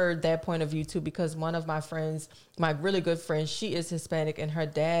heard that point of view too, because one of my friends, my really good friend, she is Hispanic and her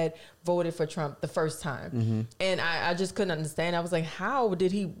dad voted for Trump the first time. And I just couldn't understand. I was like, how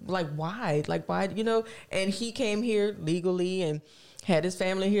did he, like, why, you know? And he came here legally and had his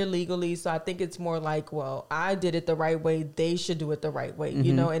family here legally. So I think it's more like, well, I did it the right way. They should do it the right way,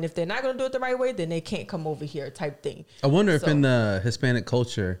 you know? And if they're not going to do it the right way, then they can't come over here type thing. I wonder if So- in the Hispanic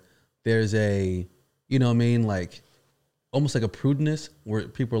culture there's a, you know what I mean, like almost like a prudeness where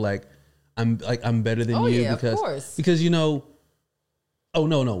people are like, I'm better than Oh, you yeah, of because course. you know. Oh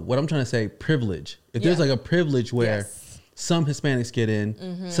no, what I'm trying to say, privilege. If there's Yeah. like a privilege where Yes. some Hispanics get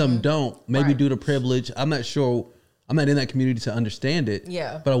in, some don't, maybe Right. due to privilege. I'm not sure. I'm not in that community to understand it.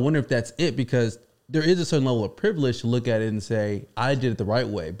 Yeah. But I wonder if that's it because there is a certain level of privilege to look at it and say, I did it the right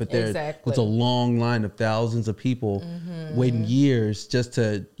way. But there's Exactly. a long line of thousands of people waiting years just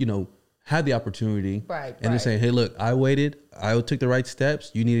to, you know, have the opportunity. Right, And they're right. saying, hey, look, I waited. I took the right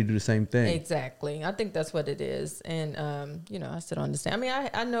steps. You need to do the same thing. Exactly. I think that's what it is. And, you know, I still don't understand. I mean,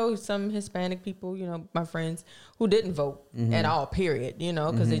 I know some Hispanic people, you know, my friends who didn't vote at all, period, you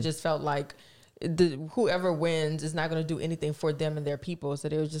know, because they just felt like whoever wins is not going to do anything for them and their people. So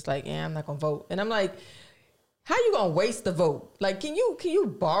they were just like, yeah, I'm not going to vote. And I'm like, how you going to waste the vote? Like, can you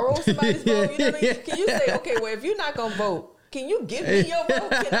borrow somebody's vote? You know what I mean? Can you say, okay, well, if you're not going to vote, can you give me your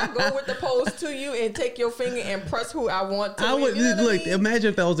vote? Can I go with the polls to you and take your finger and press who I want to I win? would You know what I look. mean? Imagine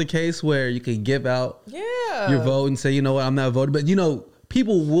if that was a case where you could give out Yeah. your vote and say, you know what, I'm not voting. But you know,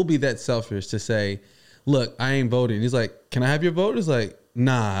 people will be that selfish to say, look, I ain't voting. He's like, can I have your vote? It's like,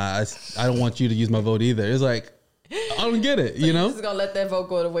 nah, I don't want you to use my vote either. It's like, I don't get it. You know, You're just gonna let that vote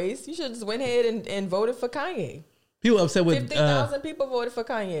go to waste. You should just went ahead and voted for Kanye. people upset with 50,000 people voted for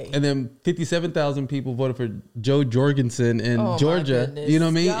Kanye. and then 57,000 people voted for Joe Jorgensen in Oh, my Georgia. goodness. You know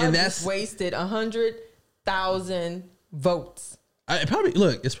what I mean? Y'all And just that's wasted 100,000 votes.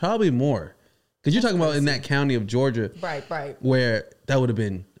 it's probably more because you're talking about in that county of Georgia. Right. Where that would have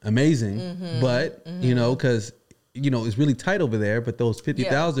been amazing. But, you know, because it's really tight over there, but those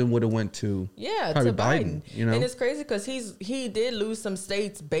 50,000 would have went to probably to Biden. And it's crazy because he did lose some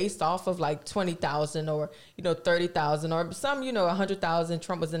states based off of like 20,000 or 30,000 or some 100,000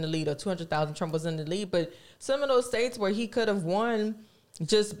 Trump was in the lead or 200,000 Trump was in the lead, but some of those states where he could have won,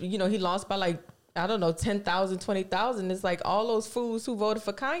 just he lost by like I don't know 10,000, 20,000. It's like all those fools who voted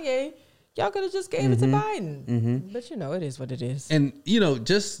for Kanye. Y'all could have just gave it to Biden. But it is what it is. And,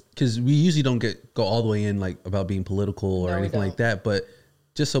 just because we usually don't go all the way in like about being political or anything like that. But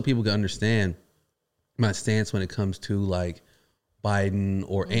just so people can understand my stance when it comes to like Biden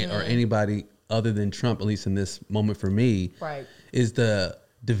or anybody other than Trump, at least in this moment for me, right, is the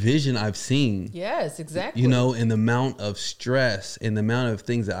division I've seen. Yes, exactly. And the amount of stress and the amount of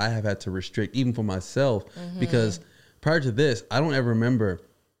things that I have had to restrict even for myself. Because prior to this, I don't ever remember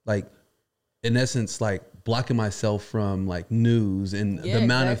like, in essence, like blocking myself from like news and the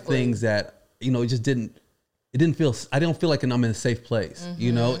amount of things that, it didn't feel, I don't feel like I'm in a safe place,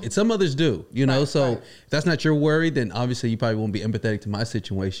 and some others do, so if that's not your worry, then obviously you probably won't be empathetic to my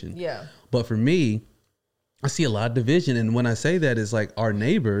situation. Yeah. But for me, I see a lot of division. And when I say that is like our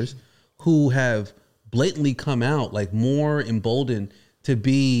neighbors who have blatantly come out like more emboldened to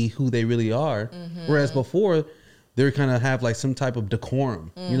be who they really are. Whereas before, they kind of have like some type of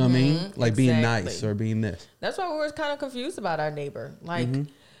decorum, you know what I mean? Like being nice or being this. That's why we were kind of confused about our neighbor. Like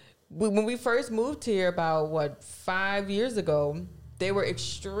when we first moved here about 5 years ago, they were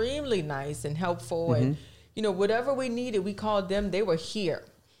extremely nice and helpful. And, whatever we needed, we called them, they were here.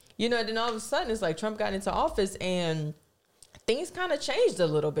 And then all of a sudden it's like Trump got into office and things kind of changed a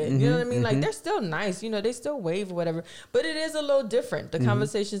little bit. You know what I mean? Like they're still nice, they still wave or whatever, but it is a little different. The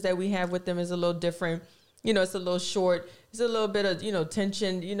conversations that we have with them is a little different. It's a little short. It's a little bit of,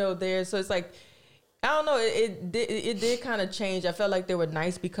 tension, there. So it's like, I don't know. It did kind of change. I felt like they were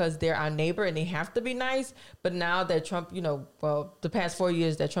nice because they're our neighbor and they have to be nice. But now that Trump, the past 4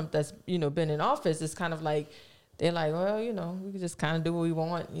 years that Trump that's, been in office, it's kind of like, they're like, well, we can just kind of do what we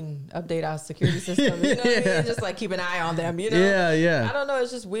want and update our security system. What I mean? Just like keep an eye on them, Yeah. I don't know.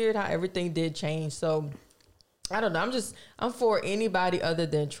 It's just weird how everything did change. So I don't know. I'm for anybody other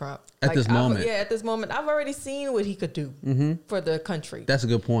than Trump. At this moment. At this moment. I've already seen what he could do for the country. That's a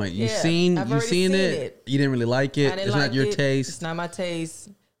good point. You've seen it. You didn't really like it. It's not your taste. It's not my taste.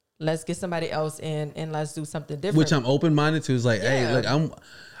 Let's get somebody else in and let's do something different. Which I'm open-minded to. Is like, hey, look,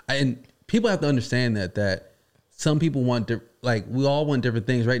 and people have to understand that some people want, we all want different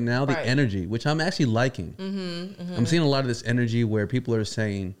things right now. The energy, which I'm actually liking. I'm seeing a lot of this energy where people are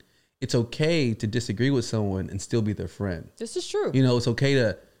saying, it's okay to disagree with someone and still be their friend. This is true. It's okay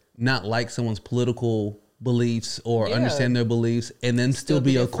to not like someone's political beliefs or understand their beliefs and then still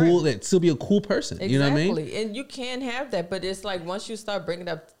be a cool person. Exactly. You know what I mean? And you can have that, but it's like once you start bringing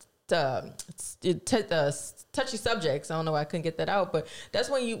up the touchy subjects, I don't know why I couldn't get that out, but that's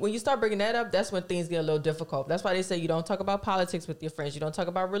when you start bringing that up, that's when things get a little difficult. That's why they say you don't talk about politics with your friends. You don't talk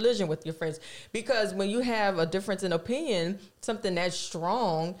about religion with your friends, because when you have a difference in opinion, something that's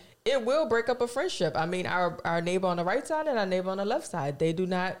strong, it will break up a friendship. I mean, our neighbor on the right side and our neighbor on the left side, they do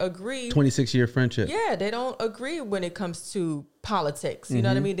not agree. 26-year friendship. Yeah, they don't agree when it comes to politics. You know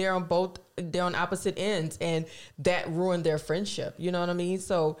what I mean? They're on opposite ends, and that ruined their friendship. You know what I mean?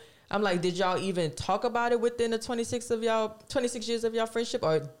 So I'm like, did y'all even talk about it within the 26 years of y'all friendship,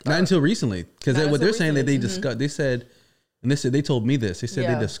 or not until recently? Because what they're saying that they discussed, they said, and they told me this. They said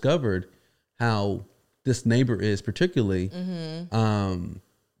they discovered how this neighbor is particularly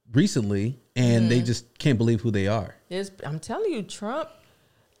recently, and they just can't believe who they are. I'm telling you, Trump,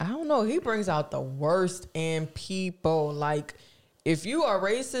 I don't know, he brings out the worst in people. Like, if you are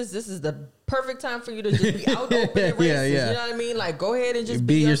racist, this is the perfect time for you to just be out open and racist. You know what I mean? Like, go ahead and just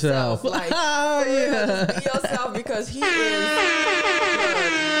be yourself. Like, just be yourself, because he is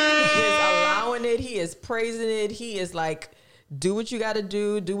allowing it. He is praising it. He is like, do what you got to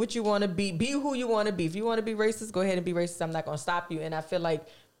do what you want to be who you want to be. If you want to be racist, go ahead and be racist. I'm not going to stop you. And I feel like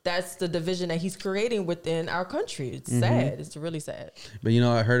that's the division that he's creating within our country. It's sad. It's really sad. But,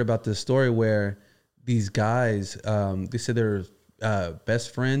 I heard about this story where these guys, they said they're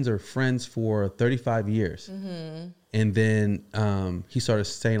best friends or friends for 35 years. And then he started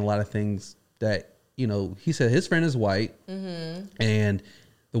saying a lot of things that, he said his friend is white. And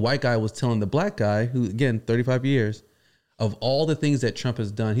the white guy was telling the black guy, who, again, 35 years, of all the things that Trump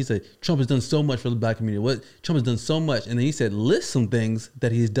has done. He said, Trump has done so much for the black community. Trump has done so much. And then he said, list some things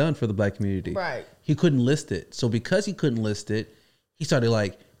that he's done for the black community. Right. He couldn't list it. So because he couldn't list it, he started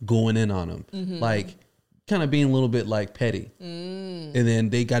like going in on him. Like kind of being a little bit like petty. And then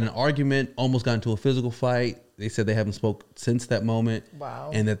they got in an argument, almost got into a physical fight. They said they haven't spoke since that moment.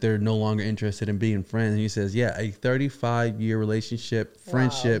 Wow. And that they're no longer interested in being friends. And he says, yeah, a 35-year relationship,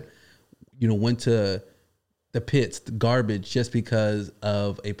 friendship, went to the pits, the garbage, just because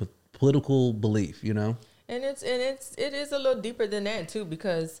of a political belief, And it is a little deeper than that too,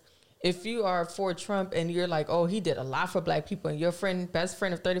 because if you are for Trump and you're like, oh, he did a lot for black people, and your best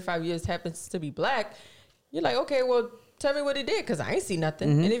friend of 35 years happens to be black, you're like, okay, well, tell me what he did, because I ain't see nothing.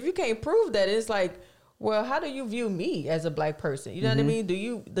 And if you can't prove that, it's like, well, how do you view me as a black person? You know what I mean? Do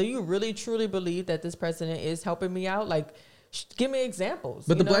you really truly believe that this president is helping me out? Like, give me examples.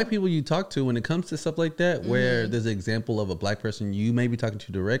 But the black people you talk to, when it comes to stuff like that, where there's an example of a black person you may be talking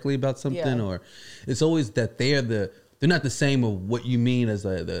to directly about something, or it's always that they're not the same of what you mean as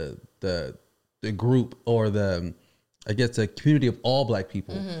the group or the community of all black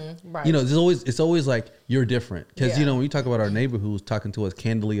people. Right. It's always like you're different, because when you talk about our neighbor who's talking to us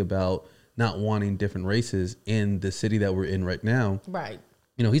candidly about not wanting different races in the city that we're in right now. Right.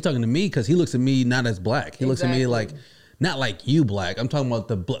 He's talking to me because he looks at me not as black. He looks at me like, not like you black. I'm talking about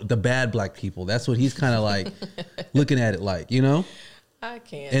the bad black people. That's what he's kind of like looking at it like, I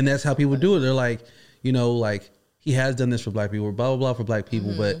can't. And that's how people do it. They're like, like he has done this for black people, blah, blah, blah for black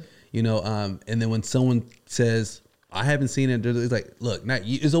people. But, and then when someone says, I haven't seen it, it's like, look, not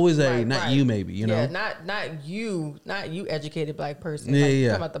you. It's always you maybe, Yeah, not you educated black person. Yeah, like, yeah.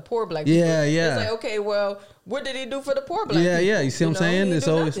 Talking about the poor black people. Yeah, yeah. It's like, okay, well, what did he do for the poor black people? Yeah, you see what I'm saying? He It's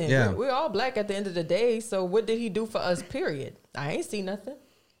do always, nothing. We're all black at the end of the day, so what did he do for us, period? I ain't see nothing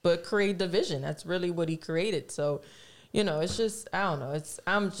but create division. That's really what he created. So, it's just, I don't know.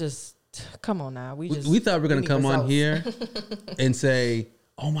 Come on now. We thought we were going to come on here and say,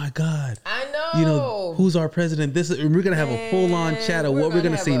 oh my God. I know. Who's our president? We're going to have a full on chat of what we're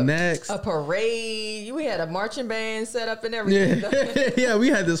going to see next. A parade. We had a marching band set up and everything. Yeah, we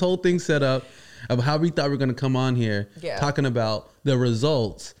had this whole thing set up of how we thought we were going to come on here talking about the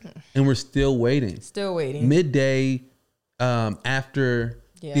results, and we're still waiting. Midday after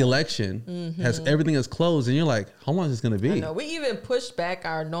the election, everything is closed, and you're like, how long is this going to be? I know. We even pushed back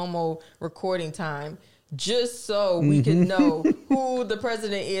our normal recording time just so we can know who the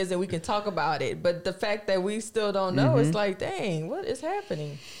president is and we can talk about it. But the fact that we still don't know, it's like, dang, what is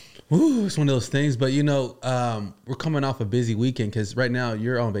happening? Ooh, it's one of those things. But, we're coming off a busy weekend because right now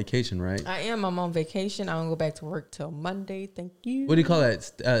you're on vacation, right? I am. I'm on vacation. I don't go back to work till Monday. Thank you. What do you call that?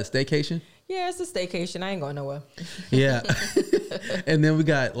 Staycation? Yeah, it's a staycation. I ain't going nowhere. Yeah. And then we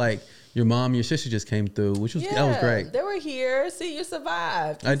got your mom, your sister just came through, that was great. They were here. See, you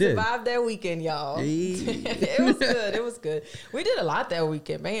survived. I did. Survived that weekend, y'all. Hey. It was good. It was good. We did a lot that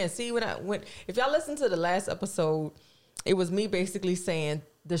weekend, man. See, if y'all listen to the last episode, it was me basically saying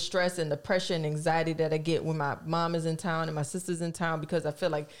the stress and the pressure and anxiety that I get when my mom is in town and my sister's in town, because I feel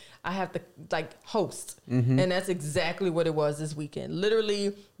like I have to host. And that's exactly what it was this weekend.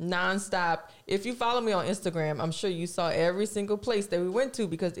 Literally nonstop. If you follow me on Instagram, I'm sure you saw every single place that we went to,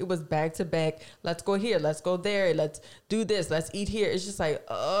 because it was back to back. Let's go here. Let's go there. Let's do this. Let's eat here. It's just like,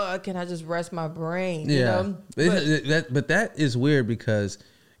 can I just rest my brain? Yeah. But that is weird because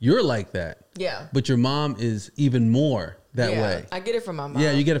you're like that. Yeah. But your mom is even more that way. I get it from my mom.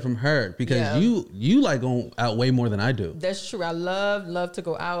 Yeah, you get it from her because you like going out way more than I do. That's true. I love to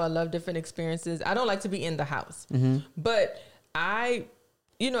go out. I love different experiences. I don't like to be in the house. But I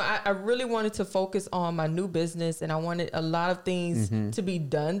really wanted to focus on my new business, and I wanted a lot of things to be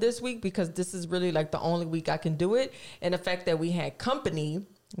done this week, because this is really the only week I can do it. And the fact that we had company,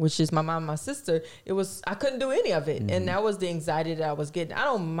 which is my mom and my sister, I couldn't do any of it. And that was the anxiety that I was getting. I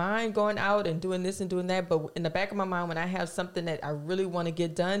don't mind going out and doing this and doing that, but in the back of my mind, when I have something that I really want to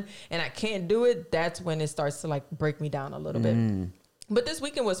get done and I can't do it, that's when it starts to break me down a little bit. But this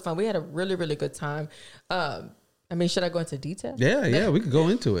weekend was fun. We had a really, really good time. Should I go into detail? Yeah, we could go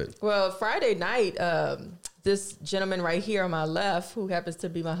into it. Well, Friday night, this gentleman right here on my left, who happens to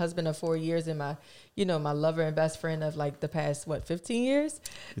be my husband of 4 years and my lover and best friend of the past, 15 years?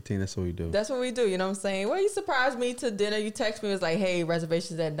 15, that's what we do. That's what we do, you know what I'm saying? Well, you surprised me to dinner. You text me, it was like, hey,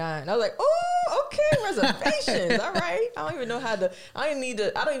 reservations at 9. I was like, oh, okay, reservations. All right. I don't even know how to, I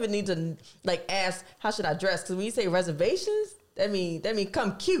don't even need to ask, how should I dress? Because when you say reservations, that mean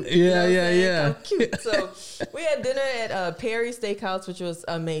come cute. Yeah. Come cute. So we had dinner at Perry Steakhouse, which was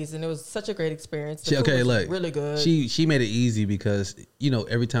amazing. It was such a great experience. The food was really good. She made it easy because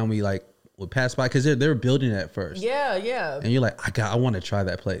every time we would pass by, because they were building it at first. Yeah. And you're like, I want to try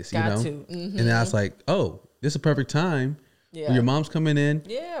that place. Got to. And then I was like, oh, this is a perfect time. Yeah. When your mom's coming in.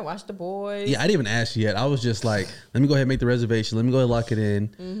 Yeah, watch the boys. Yeah, I didn't even ask you yet. I was just like, let me go ahead and make the reservation. Let me go ahead and lock it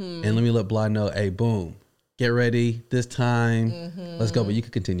in. And let me let Blah know, hey, boom. get ready this time. Let's go. But you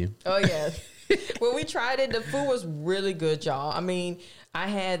can continue. Oh yeah. When we tried it, the food was really good, y'all. I mean, I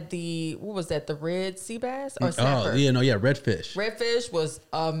had what was that? The red sea bass or snapper? Oh, redfish. Redfish was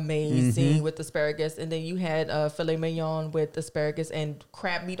amazing with asparagus, and then you had filet mignon with asparagus and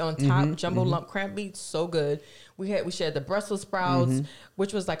crab meat on top, jumbo lump crab meat, so good. We shared the Brussels sprouts,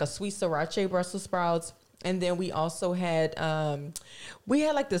 which was like a sweet sriracha Brussels sprouts. And then we also had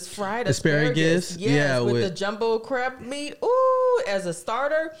like this fried asparagus. Yes, with the jumbo crab meat. Ooh, as a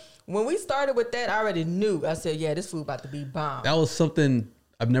starter. When we started with that, I already knew. I said, yeah, this food about to be bomb. That was something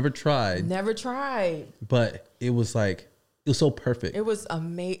I've never tried. Never tried. But it was so perfect. It was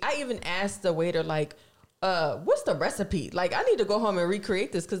amazing. I even asked the waiter, like, what's the recipe? Like, I need to go home and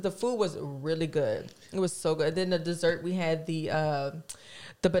recreate this because the food was really good. It was so good. Then the dessert, we had the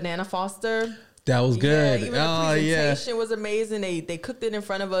banana Foster. That was good. Yeah, even the presentation was amazing. They cooked it in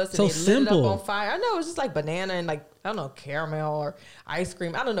front of us and so they simple. lit it up on fire. I know it was just like banana and like, I don't know, caramel or ice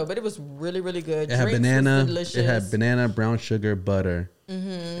cream. I don't know, but it was really, really good. It had banana. It had banana, brown sugar, butter,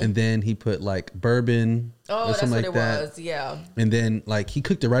 and then he put like bourbon. Oh, or something that's like what it that. was. Yeah. And then like he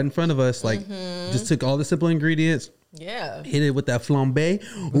cooked it right in front of us. Like just took all the simple ingredients. Yeah. Hit it with that flambe.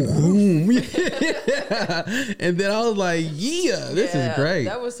 And then I was like, this is great.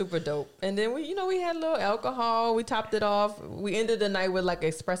 That was super dope. And then we had a little alcohol. We topped it off. We ended the night with like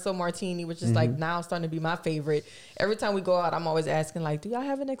espresso martini, which is like now starting to be my favorite. Every time we go out, I'm always asking like, do y'all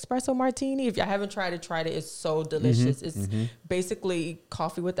have an espresso martini? If y'all haven't tried it, try it. It's so delicious. It's basically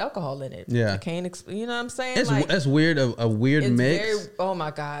coffee with alcohol in it. Yeah. I can't you know what I'm saying? That's weird. A weird mix. Oh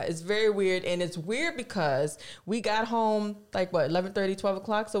my God. It's very weird. And it's weird because we got home like 11:30, 12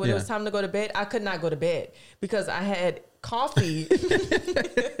 o'clock. So when it was time to go to bed, I could not go to bed because I had coffee,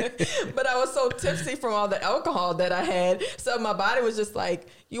 but I was so tipsy from all the alcohol that I had. So my body was just like,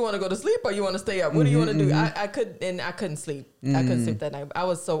 you want to go to sleep or you want to stay up? What do you want to do? I couldn't sleep. I couldn't sleep that night. I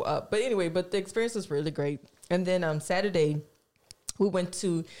was so up. But anyway, the experience was really great. And then Saturday, we went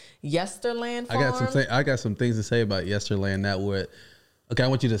to Yesterland Farm. I got some things to say about Yesterland. Okay, I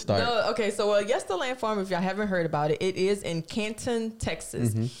want you to start. No, okay, so Yesterland Farm, if y'all haven't heard about it, it is in Canton,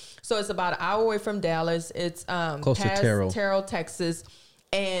 Texas. So it's about an hour away from Dallas. It's close to Terrell, Texas,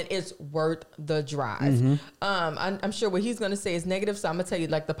 and it's worth the drive. I'm sure what he's going to say is negative, so I'm going to tell you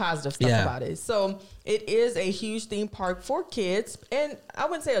like the positive stuff about it. So it is a huge theme park for kids, and I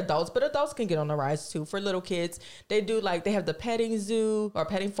wouldn't say adults, but adults can get on the rides too. For little kids, they have the petting zoo or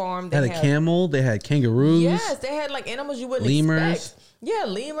petting farm. They had a camel. They had kangaroos. Yes, they had like animals you wouldn't expect. Yeah,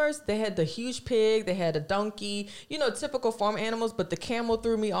 lemurs. They had the huge pig. They had a donkey. Typical farm animals. But the camel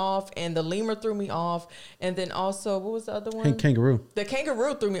threw me off, and the lemur threw me off, and then also what was the other one? Kangaroo. The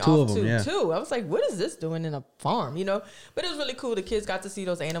kangaroo threw me Two off of them, too. I was like, what is this doing in a farm? But it was really cool. The kids got to see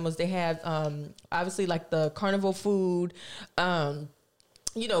those animals. They had obviously like the carnival food.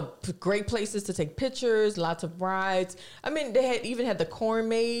 Great places to take pictures, lots of rides. I mean, they even had the corn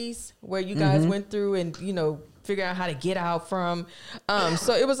maze where you guys went through and, figure out how to get out from.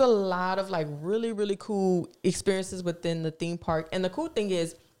 So it was a lot of like really, really cool experiences within the theme park. And the cool thing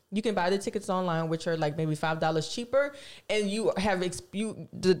is you can buy the tickets online, which are like maybe $5 cheaper. And you have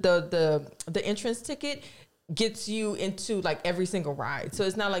the entrance ticket gets you into like every single ride. So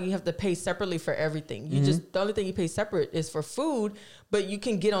it's not like you have to pay separately for everything. The only thing you pay separate is for food, but you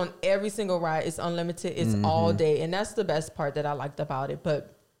can get on every single ride. It's unlimited. It's all day. And that's the best part that I liked about it.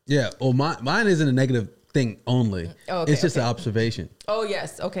 But yeah, well, mine isn't a negative thing only. It's just an observation. Oh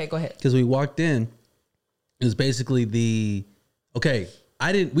yes. Okay, go ahead. Because we walked in, it was basically we had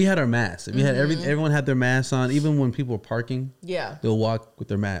our masks. We had everyone had their masks on, even when people were parking. Yeah. They'll walk with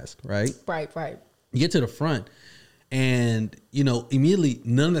their mask, right? Right. You get to the front and immediately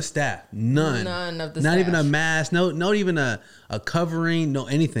none of the staff, none of the staff. Not even a mask, not even a covering, no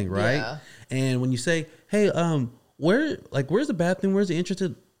anything, right? Yeah. And when you say, hey, where's the bathroom? Where's the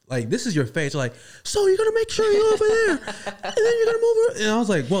entrance? Like, this is your face. Like, so you're gonna make sure you're over there, and then you're gonna move over. And I was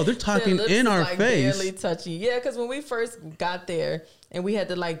like, well, they're talking in our face. Barely touchy. Yeah, because when we first got there and we had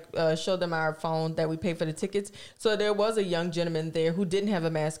to show them our phone that we paid for the tickets. So there was a young gentleman there who didn't have a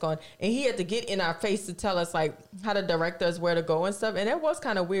mask on, and he had to get in our face to tell us like how to direct us where to go and stuff. And it was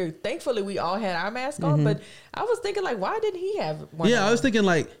kind of weird. Thankfully, we all had our mask on, but I was thinking like, why didn't he have one? Yeah, I was thinking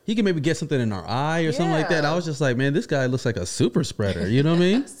like he could maybe get something in our eye or something like that. I was just like, man, this guy looks like a super spreader. You know what I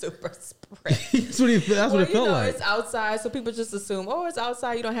mean? Super spreader. That's what it felt like. It's outside, so people just assume, oh, it's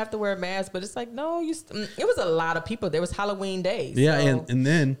outside. You don't have to wear a mask. But it's like, no, it was a lot of people. There was Halloween days. Yeah, so. and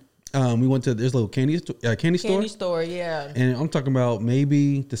then we went to there's a little candy store. Candy store, yeah. And I'm talking about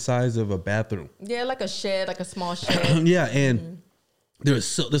maybe the size of a bathroom. Yeah, like a shed, like a small shed. Yeah, and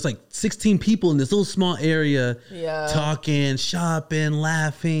there's like 16 people in this little small area, talking, shopping,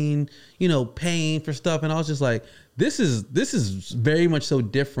 laughing, paying for stuff. And I was just like, this is very much so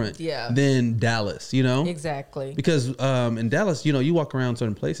different than Dallas, Exactly. Because in Dallas, you walk around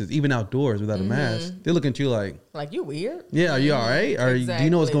certain places, even outdoors without a mask, they're looking at you like you weird. Yeah, are you all right? Do you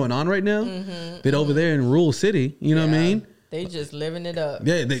know what's going on right now? But over there in rural city, you know what I mean? They just living it up.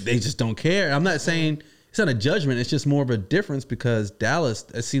 Yeah, they just don't care. I'm not saying it's not a judgment. It's just more of a difference because Dallas,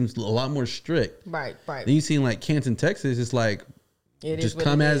 it seems a lot more strict. Right. Then you see like Canton, Texas, it's like, just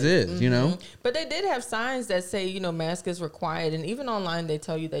come as is, But they did have signs that say, mask is required. And even online, they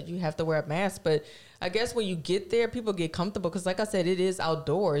tell you that you have to wear a mask. But I guess when you get there, people get comfortable. Because like I said, it is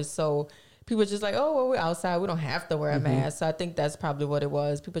outdoors. So people are just like, oh, well, we're outside. We don't have to wear a mask. So I think that's probably what it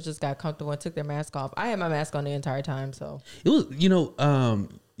was. People just got comfortable and took their mask off. I had my mask on the entire time. So it was,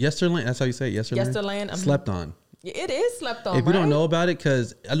 Yesterland, that's how you say it, Yesterland. Slept on. It is slept on. If you don't know about it,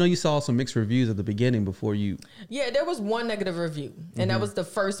 because I know you saw some mixed reviews at the beginning before you. Yeah, there was one negative review, and that was the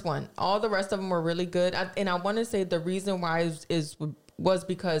first one. All the rest of them were really good. And I want to say the reason why was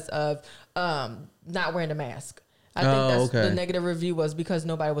because of not wearing a mask. I think that's the negative review was because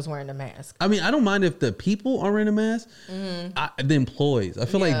nobody was wearing a mask. I mean, I don't mind if the people are wearing a mask. The employees, I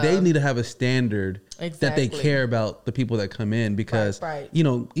feel like they need to have a standard that they care about the people that come in because,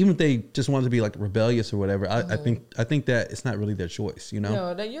 even if they just want to be like rebellious or whatever, I think that it's not really their choice,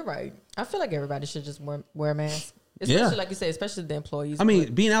 No, you're right. I feel like everybody should just wear a mask. Especially, like you say, especially the employees. I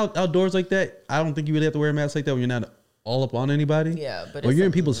mean, being outdoors like that, I don't think you really have to wear a mask like that when you're not all up on anybody. Yeah, but when you're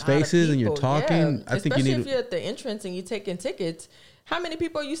in people's faces and you're talking, I think you need. Especially if you're at the entrance and you're taking tickets. How many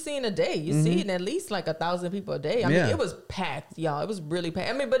people are you seeing a day? You see at least like 1,000 people a day. I mean, it was packed, y'all. It was really packed.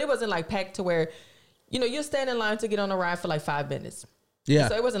 I mean, but it wasn't like packed to where, you're standing in line to get on a ride for like 5 minutes. Yeah.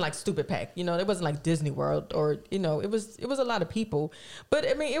 So it wasn't like stupid packed. It wasn't like Disney World or, it was a lot of people. But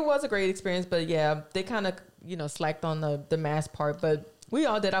I mean, it was a great experience. But yeah, they kind of, slacked on the mask part. But we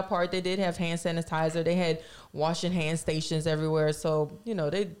all did our part. They did have hand sanitizer. They had washing hand stations everywhere. So,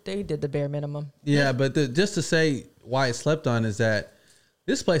 they did the bare minimum. Yeah, but just to say why it slept on is that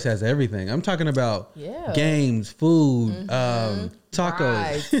this place has everything. I'm talking about games, food,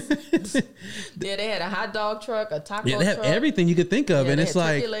 tacos. Yeah, they had a hot dog truck, a taco they have truck. Everything you could think of. Yeah, and it's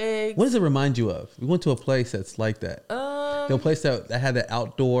like, legs. What does it remind you of? We went to a place that's like that. A place that had the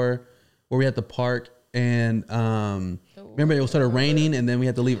outdoor where we had the park and remember it started raining and then we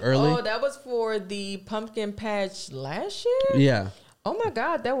had to leave early. Oh, that was for the pumpkin patch last year? Yeah. Oh my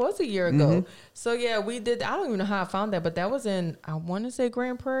God, that was a year ago. So yeah, we did. I don't even know how I found that, but that was in, I want to say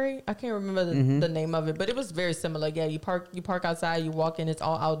Grand Prairie. I can't remember the name of it, but it was very similar. Yeah, you park outside, you walk in, it's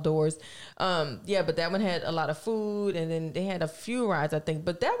all outdoors. Yeah, but that one had a lot of food, and then they had a few rides, I think.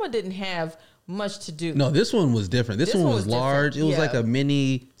 But that one didn't have much to do. No, this one was different. This one was large. It was like a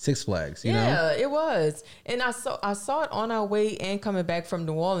mini Six Flags, you know? Yeah, it was. And I saw it on our way and coming back from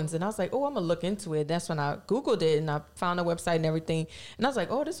New Orleans, and I was like, oh, I'm gonna look into it. That's when I Googled it and I found a website and everything. And I was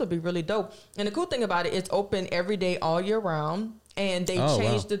like, oh, this would be really dope. And the cool thing about it, it's open every day all year round. And they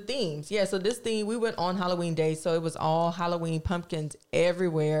changed the themes. Yeah, so this theme, we went on Halloween Day, so it was all Halloween pumpkins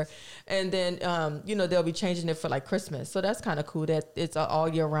everywhere. And then, they'll be changing it for like Christmas. So that's kind of cool that it's an all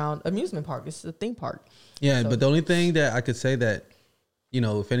year round amusement park. It's a theme park. Yeah, but the only thing that I could say that,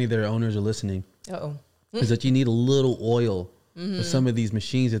 if any of their owners are listening, is that you need a little oil for some of these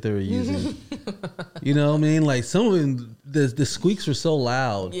machines that they were using. You know what I mean? Like some of them, the squeaks were so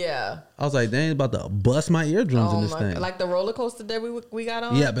loud. Yeah. I was like, dang, about to bust my eardrums in this thing. Like the roller coaster that we got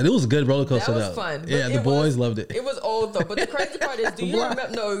on? Yeah, but it was a good roller coaster. That was fun. Yeah, the boys loved it. It was old though. But the crazy part is,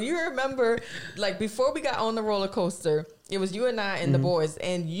 you remember like before we got on the roller coaster, it was you and I and the boys,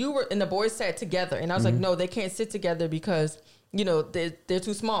 and the boys sat together, and I was like, no, they can't sit together because they're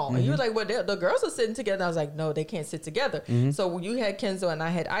too small. And you were like, well, the girls are sitting together. I was like, no, they can't sit together. So you had Kenzo and I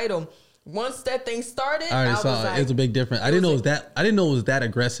had Idol. Once that thing started, I was like, it's a big difference. I didn't know it was that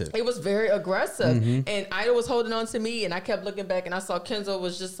aggressive. It was very aggressive. And Idol was holding on to me, and I kept looking back, and I saw Kenzo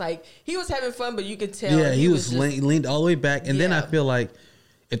was just like, he was having fun, but you could tell. Yeah, he was leaned all the way back. And then I feel like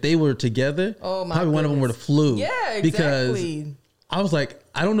if they were together, probably one of them would have flew. Yeah, exactly. Because I was like,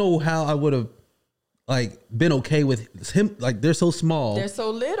 I don't know how I would have been okay with him. Like they're so small, they're so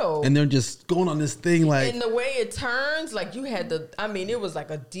little, and they're just going on this thing like. And the way it turns, like you had to. I mean, it was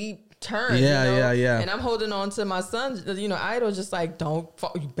like a deep turn. Yeah. And I'm holding on to my son. Idol just like, don't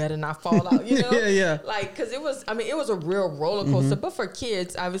fall. You better not fall out. Yeah. Like, cause it was a real roller coaster. But for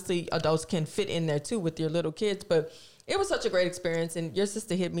kids, obviously, adults can fit in there too with your little kids. But it was such a great experience. And your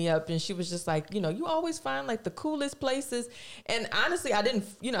sister hit me up and she was just like, you always find like the coolest places. And honestly, I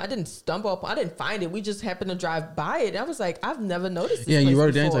didn't stumble up. I didn't find it. We just happened to drive by it. And I was like, I've never noticed this place you wrote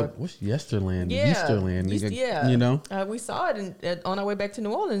it down. before. It's like, what's Yesterland? Yeah. Easterland. Yeah. We saw it on our way back to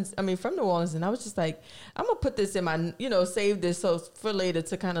New Orleans. From New Orleans. And I was just like, I'm going to put this in my, save this so for later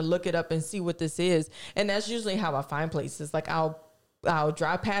to kind of look it up and see what this is. And that's usually how I find places. Like I'll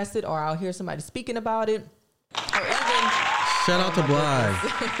drive past it or I'll hear somebody speaking about it. Or even, shout out to Blythe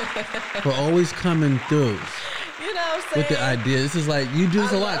for always coming through. You know what I'm saying? With the idea. This is like, you do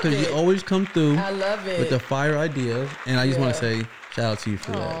this a lot because you always come through. I love it. With the fire ideas. And I just want to say, shout out to you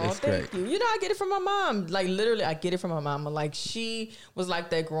for that. It's thank great. you. I get it from my mom. Like literally, I get it from my mama. Like she was like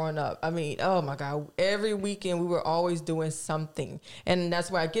that growing up. Oh my God. Every weekend we were always doing something. And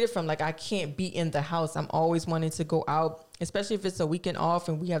that's where I get it from. Like I can't be in the house. I'm always wanting to go out, especially if it's a weekend off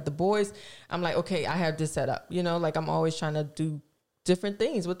and we have the boys. I'm like, okay, I have this set up. Like I'm always trying to do different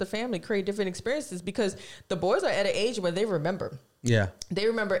things with the family, create different experiences because the boys are at an age where they remember. Yeah. They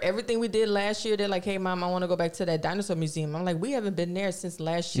remember everything we did last year. They're like, hey, Mom, I want to go back to that dinosaur museum. I'm like, we haven't been there since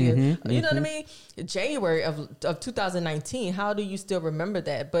last year. You know what I mean? January of 2019. How do you still remember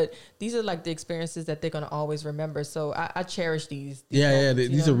that? But these are like the experiences that they're going to always remember. So I cherish these moments,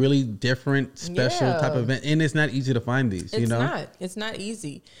 these are really different, special type of event. And it's not easy to find these, It's not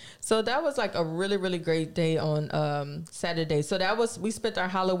easy. So that was like a really, really great day on Saturday. So we spent our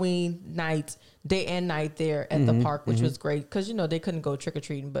Halloween night, day and night there at the park, which was great because, they couldn't go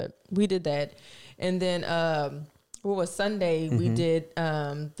trick-or-treating, but we did that. And then Sunday, we did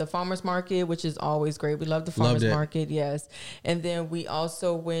the farmer's market, which is always great. We love the farmer's market, yes. And then we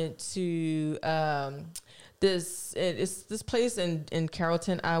also went to this place in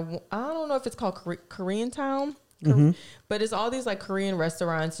Carrollton. I don't know if it's called Korean Town. But it's all these like Korean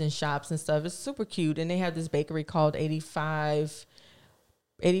restaurants and shops and stuff. It's super cute. And they have this bakery called 85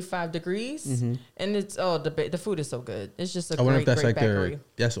 degrees. And it's the food is so good. It's just a great bakery.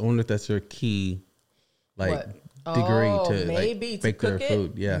 I wonder if that's their key degree to maybe like, bake to cook their it.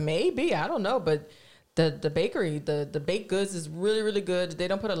 food. Yeah. Maybe. I don't know. But the bakery, the baked goods is really, really good. They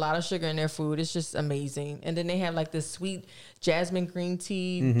don't put a lot of sugar in their food. It's just amazing. And then they have like this sweet jasmine green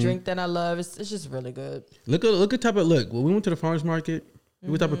tea drink that I love. It's just really good. Look when we went to the farmer's market,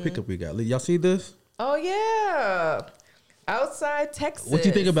 what type of pickup we got? Y'all see this? Oh yeah. Outside Texas. What do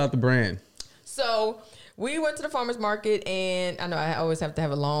you think about the brand? So we went to the farmer's market, and I know I always have to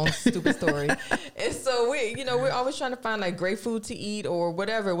have a long, stupid story. And so we're always trying to find like great food to eat or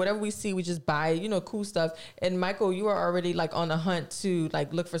whatever we see, we just buy, cool stuff. And Michael, you are already like on a hunt to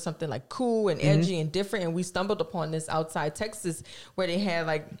like look for something like cool and edgy and different. And we stumbled upon this Outside Texas where they had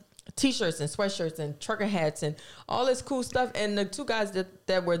like T-shirts and sweatshirts and trucker hats and all this cool stuff. And the two guys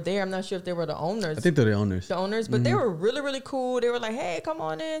that were there, I'm not sure if they were the owners. I think they're the owners. But they were really, really cool. They were like, hey, come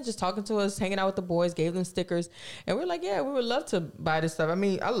on in. Just talking to us, hanging out with the boys, gave them stickers. And we're like, yeah, we would love to buy this stuff.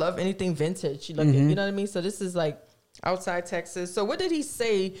 I love anything vintage. You know what I mean? So this is like Outside Texas. So what did he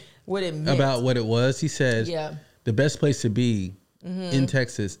say what it meant? About what it was? He says, the best place to be in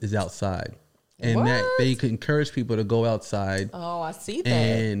Texas is outside. And that they could encourage people to go outside. Oh, I see that.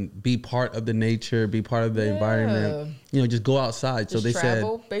 And be part of the nature, be part of the environment. Just go outside. Just so they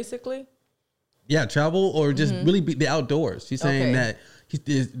travel, said, basically. Yeah, travel or just really be the outdoors. He's saying that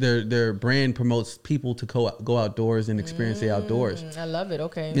their brand promotes people to go outdoors and experience the outdoors. I love it.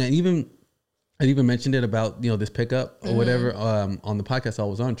 Okay. Yeah, I even mentioned it about this pickup or whatever on the podcast I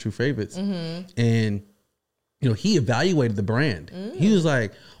was on, True Favorites, and he evaluated the brand. He was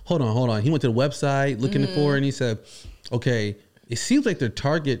like, hold on. He went to the website looking for it, and he said, okay, it seems like their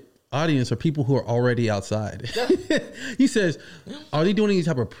target audience are people who are already outside. He says, are they doing any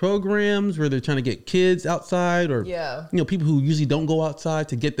type of programs where they're trying to get kids outside or people who usually don't go outside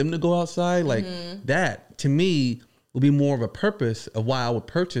to get them to go outside? Like that to me would be more of a purpose of why I would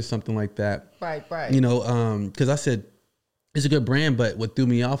purchase something like that. Right. Because I said it's a good brand, but what threw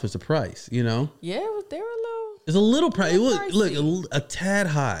me off is the price. Yeah, they were a little. It's a little price. Look, a tad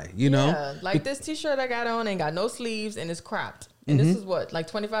high. Yeah, like this T-shirt I got on ain't got no sleeves and it's cropped. And this is what, like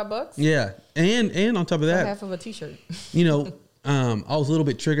 $25? Yeah, and on top of that, half of a T-shirt. I was a little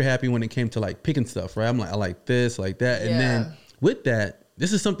bit trigger happy when it came to like picking stuff. Right, I'm like, I like this, like that, and then with that,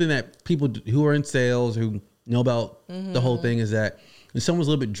 this is something that people who are in sales who know about the whole thing is that if someone's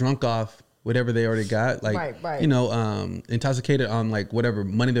a little bit drunk off whatever they already got, like, intoxicated on like whatever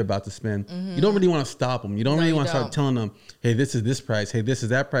money they're about to spend, you don't really want to stop them. You don't really want to start telling them, hey, this is this price. Hey, this is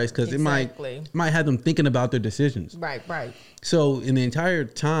that price. Cause it might have them thinking about their decisions. Right. So in the entire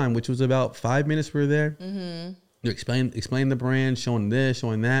time, which was about 5 minutes we were there, you explain the brand, showing this,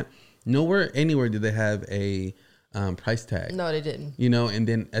 showing that. Anywhere did they have a price tag. No, they didn't. You know, and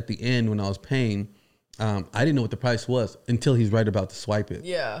then at the end when I was paying, I didn't know what the price was until he's right about to swipe it.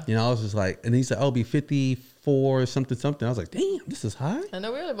 Yeah. You know, I was just like, and he said, "Oh, it'll be 54 something something." I was like, "Damn, this is high." I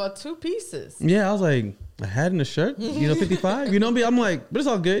know we only bought 2 pieces. Yeah, I was like, a hat and a shirt, 55. You know, I'm like, but it's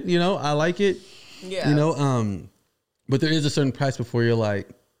all good. You know, I like it. Yeah. You know, but there is a certain price before you're like,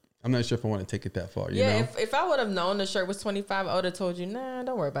 I'm not sure if I want to take it that far. You know? If I would have known the shirt was 25, I would have told you, nah,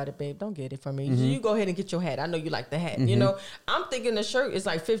 don't worry about it, babe. Don't get it for me. You go ahead and get your hat. I know you like the hat. You know, I'm thinking the shirt is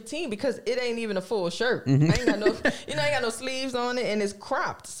like 15 because it ain't even a full shirt. I ain't got no, I ain't got no sleeves on it and it's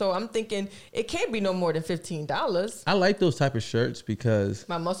cropped. So I'm thinking it can't be no more than $15. I like those type of shirts because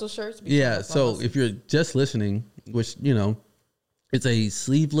My muscle shirts. yeah. So if you're just listening, which you know, it's a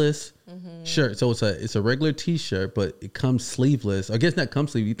sleeveless shirt. So it's a regular T-shirt, but it comes sleeveless. I guess not come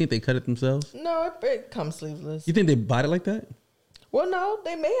sleeve. You think they cut it themselves? No, it comes sleeveless. You think they bought it like that? Well, no,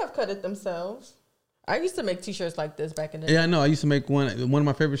 they may have cut it themselves. I used to make T-shirts like this back in the day. Yeah, I know. I used to make one. One of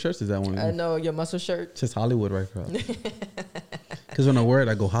my favorite shirts is that one. I know your muscle shirt. Just Hollywood right across. Because when I wear it,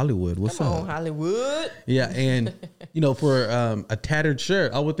 I go Hollywood. What's Come up? on, Hollywood. Yeah, and you know, for a tattered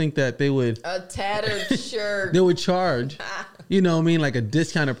shirt, I would think that they would A tattered shirt. they would charge, you know, what I mean, like a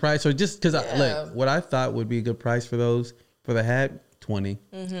discounted price, or just because Yeah. what I thought would be a good price for those for the hat, $20.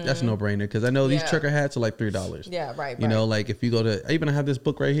 That's a no brainer because I know these Yeah. trucker hats are like $3. Yeah, right. You know, like if you go to, I even have this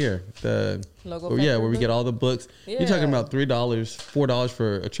book right here, the Logo where Factory we book? get all the books. You're talking Yeah. about $3, $4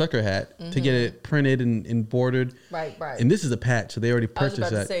 for a trucker hat to get it printed and bordered. Right. And this is a patch, so they already I was purchased about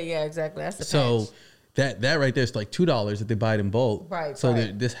to that. say, yeah, exactly. That's the So patch. that right there is like $2 if they buy it in bulk. Right, So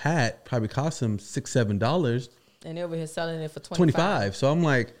right. this hat probably costs them $6-7, And they're over here selling it for 25. So I'm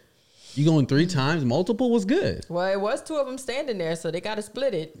like, you going 3 times? Multiple was good. Well, it was 2 of them standing there, so they got to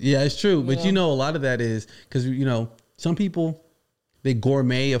split it. Yeah, it's true. But Yeah. you know, a lot of that is because you know some people they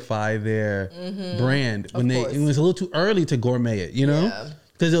gourmetify their brand when course. it was a little too early to gourmet it. You know, Yeah.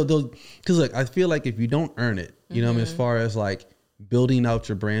 because look, I feel like if you don't earn it, you know, as far as like building out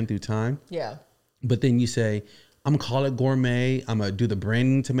your brand through time. Yeah. But then you say, I'm gonna call it gourmet. I'm gonna do the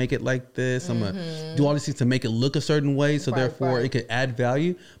branding to make it like this. I'm gonna do all these things to make it look a certain way. So Right, therefore right. it could add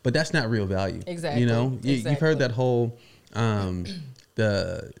value, but that's not real value. Exactly, You know, you've exactly. heard that whole,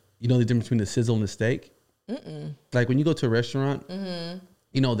 the difference between the sizzle and the steak? Like when you go to a restaurant,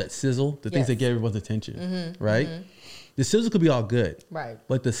 you know, that sizzle, the things that Yes. get everyone's attention, right? The sizzle could be all good. Right.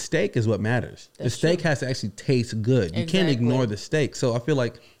 But the steak is what matters. The That's steak true. has to actually taste good. You can't Exactly. ignore the steak. So I feel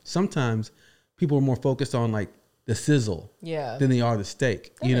like sometimes people are more focused on like the sizzle Yeah. than they are the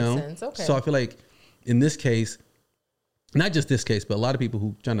steak. That you makes know? sense. Okay. So I feel like in this case, not just this case, but a lot of people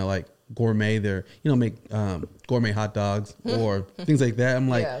who trying to like gourmet their, make gourmet hot dogs or things like that. I'm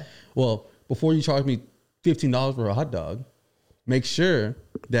like, Yeah. well, before you charge me $15 for a hot dog, make sure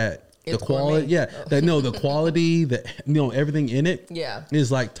that It's the quality, gourmet. the quality, everything in it Yeah.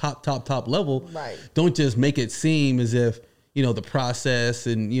 is like top level. Right. Don't just make it seem as if, the process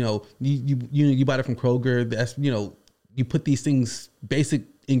and, you buy it from Kroger. That's, you put these things, basic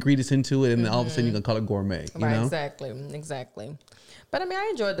ingredients into it and then all of a sudden you can call it gourmet, you Right, know? exactly. But I mean, I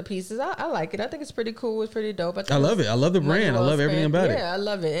enjoyed the pieces. I like it. I think it's pretty cool. It's pretty dope. I love it. I love the money brand. I well love everything spent. about it. Yeah, I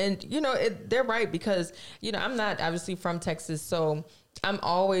love it. And they're right because I'm not obviously from Texas, so I'm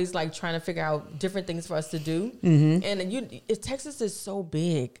always like trying to figure out different things for us to do. Mm-hmm. And Texas is so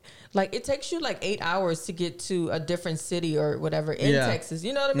big. Like it takes you like 8 hours to get to a different city or whatever in Yeah. Texas.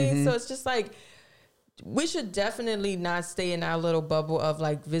 You know what I mean? Mm-hmm. So it's just like we should definitely not stay in our little bubble of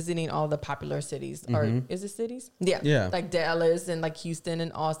like visiting all the popular cities. Or is it cities? Yeah. Yeah. Like Dallas and like Houston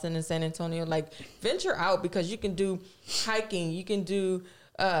and Austin and San Antonio. Like venture out because you can do hiking. You can do,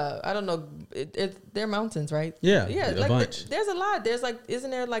 I don't know, they're mountains, right? Yeah, Yeah. a Like bunch. there's a lot. There's like, isn't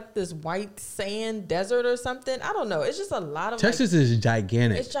there like this white sand desert or something? I don't know. It's just a lot of Texas is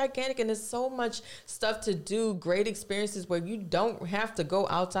gigantic. it's gigantic and there's so much stuff to do, great experiences where you don't have to go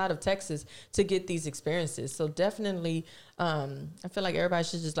outside of Texas to get these experiences. So definitely, I feel like everybody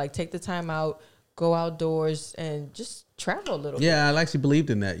should just like take the time out, go outdoors and just travel a little bit. Yeah, I actually believed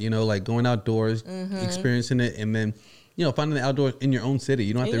in that, like going outdoors, Mm-hmm. experiencing it, and then, finding the outdoors in your own city.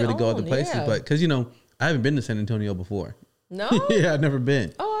 You don't have In to really your go other own, places, yeah. but because, I haven't been to San Antonio before. No? Yeah, I've never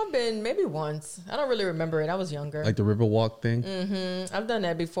been. Oh, I've been maybe once. I don't really remember it. I was younger. Like the Riverwalk thing. I've done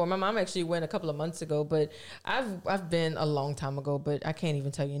that before. My mom actually went a couple of months ago, but I've been a long time ago, but I can't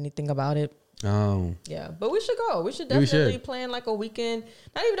even tell you anything about it. Oh. Yeah, but we should go. We should We definitely should. plan like a weekend.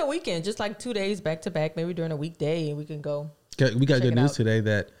 Not even a weekend, just like 2 days back to back, maybe during a weekday, and we can go. We got Check good it news out. today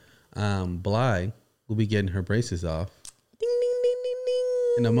that Bly will be getting her braces off Ding, ding, ding, ding, ding.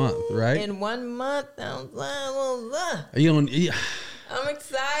 in a month, right? In 1 month. Are you on? I'm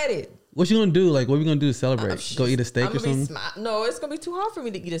excited. What you gonna do? Like, what are we gonna do to celebrate? Go eat a steak or something? No, it's gonna be too hard for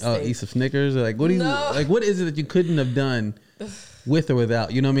me to eat a Oh, steak. eat some Snickers? Or like, what do you like? What is it that you couldn't have done with or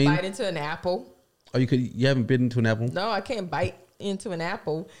without? You know what I mean? Bite into an apple. Or you haven't bitten into an apple? No, I can't bite into an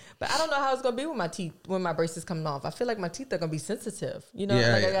apple. But I don't know how it's gonna be with my teeth when my braces come off. I feel like my teeth are gonna be sensitive. You know,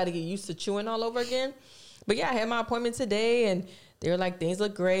 I got to get used to chewing all over again. But yeah, I had my appointment today, and they were like, things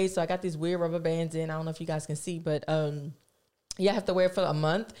look great. So I got these weird rubber bands in. I don't know if you guys can see, but yeah, I have to wear it for a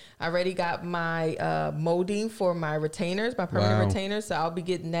month. I already got my molding for my retainers, my permanent retainers. So I'll be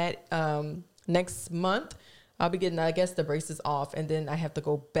getting that next month. I'll be getting, I guess, the braces off, and then I have to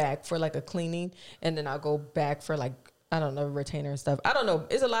go back for like a cleaning, and then I'll go back for like, I don't know, retainer and stuff. I don't know.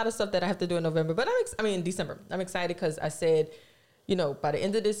 It's a lot of stuff that I have to do in November, but in December. I'm excited because I said, you know, by the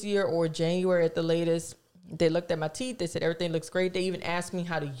end of this year or January at the latest, they looked at my teeth. They said, everything looks great. They even asked me,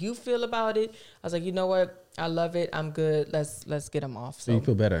 how do you feel about it? I was like, you know what? I love it. I'm good. Let's get them off. So you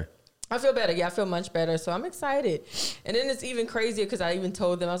feel better? I feel better. Yeah, I feel much better. So I'm excited. And then it's even crazier because I even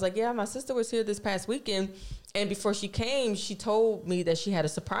told them, I was like, yeah, my sister was here this past weekend. And before she came, she told me that she had a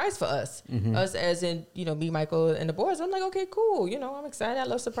surprise for us. Us as in, you know, me, Michael, and the boys. I'm like, okay, cool. You know, I'm excited. I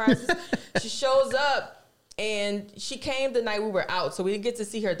love surprises. She shows up, and she came the night we were out. So we didn't get to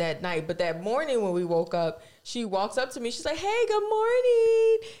see her that night. But that morning when we woke up, she walks up to me. She's like, hey, good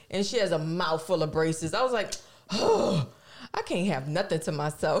morning. And she has a mouthful of braces. I was like, oh, I can't have nothing to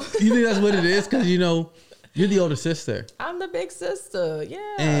myself. You think that's what it is? Because, you know, you're the older sister. I'm the big sister.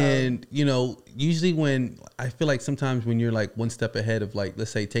 Yeah. And, you know, usually when I feel like sometimes when you're like one step ahead of like,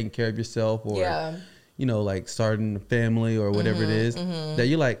 let's say taking care of yourself or, you know, like starting a family or whatever it is, that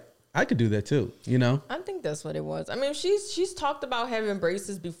you're like, I could do that too, you know? I think that's what it was. I mean, she's talked about having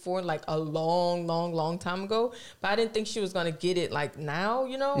braces before, like a long time ago, but I didn't think she was going to get it like now,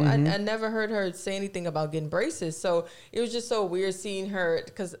 you know? I never heard her say anything about getting braces. So it was just so weird seeing her,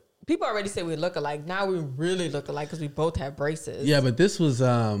 because people already say we look alike. Now we really look alike because we both have braces. Yeah, but this was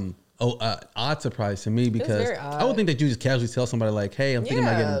odd surprise to me because I would think that you just casually tell somebody like, hey, I'm thinking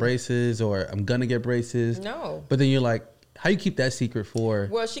about getting braces or I'm going to get braces. No. But then you're like, how you keep that secret for?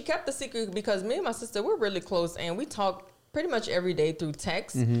 Well, she kept the secret because me and my sister, we're really close, and we talk pretty much every day through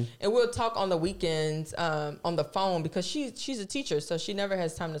text, and we'll talk on the weekends on the phone because she's a teacher, so she never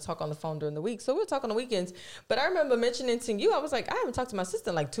has time to talk on the phone during the week. So we'll talk on the weekends. But I remember mentioning to you, I was like, I haven't talked to my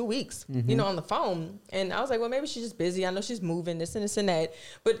sister in like 2 weeks, you know, on the phone. And I was like, well, maybe she's just busy. I know she's moving, this and this and that.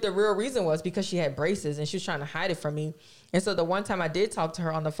 But the real reason was because she had braces and she was trying to hide it from me. And so the one time I did talk to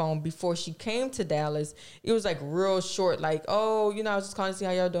her on the phone before she came to Dallas, it was like real short, like, oh, you know, I was just calling to see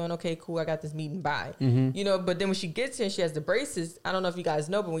how y'all doing. Okay, cool. I got this meeting. Bye. You know, but then when she gets here, she has the braces. I don't know if you guys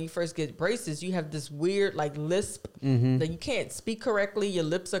know, but when you first get braces, you have this weird like lisp that you can't speak correctly. Your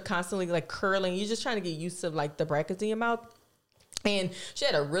lips are constantly like curling. You're just trying to get used to like the brackets in your mouth. And she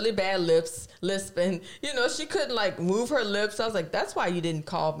had a really bad lisp, and you know she couldn't like move her lips. I was like, "That's why you didn't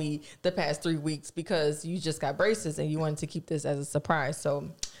call me the past 3 weeks, because you just got braces and you wanted to keep this as a surprise."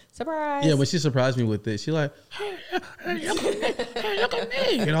 So, surprise! Yeah, when she surprised me with this, she like, "Hey, look at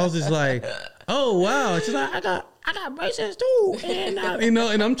me!" And I was just like, "Oh wow!" She's like, "I got braces too," and you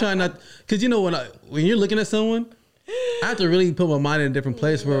know, and I'm trying not, because you know when you're looking at someone, I have to really put my mind in a different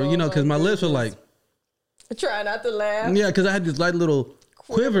place where you know, because my lips are like. Try not to laugh. Yeah, because I had these light little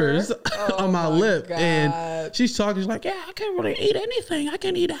quivers on my lip. God. And she's talking, she's like, yeah, I can't really eat anything. I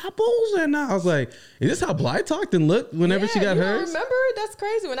can't eat apples. And I was like, is this how Bly talked and looked whenever she got hers? Remember? That's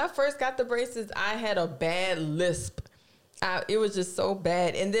crazy. When I first got the braces, I had a bad lisp. It was just so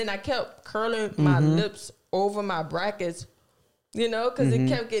bad. And then I kept curling my lips over my brackets, you know, because it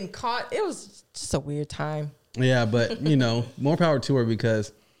kept getting caught. It was just a weird time. Yeah, but, you know, more power to her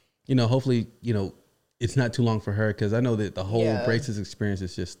because, you know, hopefully, you know, it's not too long for her because I know that the whole braces experience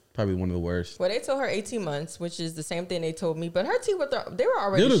is just probably one of the worst. Well, they told her 18 months, which is the same thing they told me. But her teeth they were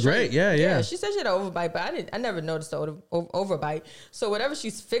already straight. Great. Yeah. She said she had an overbite, but I never noticed the overbite. So whatever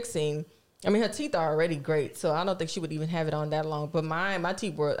she's fixing, I mean, her teeth are already great. So I don't think she would even have it on that long. But my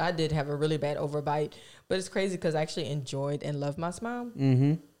teeth I did have a really bad overbite. But it's crazy because I actually enjoyed and loved my smile.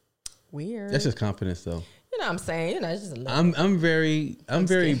 Weird. That's just confidence, though. You know what I'm saying? You know, it's just a I'm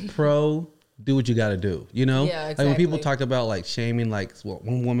very pro. Do what you got to do, you know? Yeah, exactly. Like when people talk about like shaming, like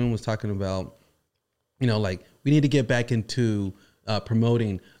one woman was talking about, you know, like we need to get back into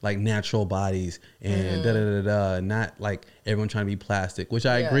promoting like natural bodies and not like everyone trying to be plastic, which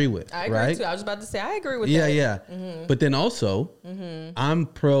I agree with. I agree right? too. I was about to say I agree with that. Yeah. But then also, I'm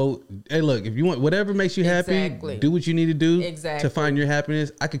pro. Hey, look, if you want whatever makes you happy, do what you need to do to find your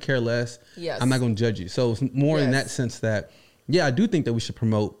happiness. I could care less. Yes. I'm not going to judge you. So it's more in that sense that, yeah, I do think that we should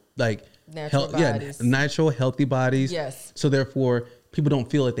promote like natural bodies. Natural, healthy bodies. Yes. So therefore, people don't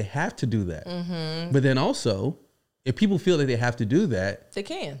feel like they have to do that. But then also, if people feel that they have to do that, they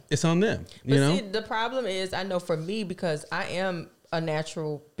can. It's on them. But you know, see, the problem is, I know for me, because I am a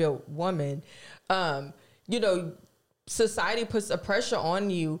natural built woman, you know, society puts a pressure on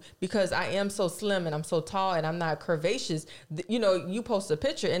you because I am so slim and I'm so tall and I'm not curvaceous. You know, you post a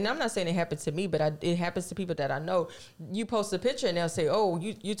picture, and I'm not saying it happens to me, but it happens to people that I know. You post a picture and they'll say, "Oh,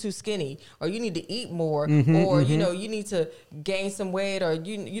 you're too skinny," or "You need to eat more," or you know, "You need to gain some weight," or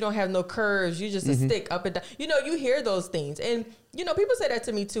 "You don't have no curves. You're just a stick up and down." You know, you hear those things, and you know, people say that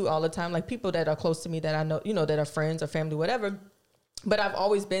to me too all the time. Like people that are close to me that I know, you know, that are friends or family, whatever. But I've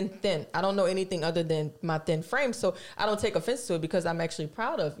always been thin. I don't know anything other than my thin frame. So I don't take offense to it because I'm actually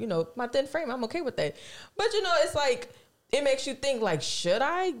proud of, you know, my thin frame. I'm okay with that. But, you know, it's like, it makes you think like, should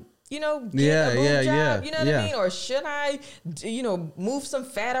I, you know, get a boob job? You know what I mean? Or should I, you know, move some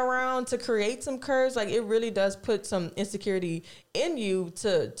fat around to create some curves? Like it really does put some insecurity in you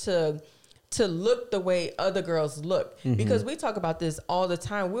to look the way other girls look. Because we talk about this all the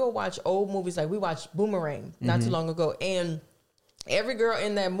time. We'll watch old movies. Like we watched Boomerang not too long ago. And every girl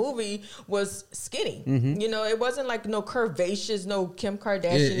in that movie was skinny. You know, it wasn't like no curvaceous, no Kim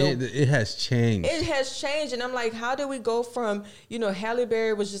Kardashian. It has changed. It has changed. And I'm like, how do we go from, you know, Halle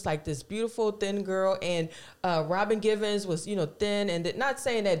Berry was just like this beautiful thin girl, and Robin Givens was, you know, thin, and not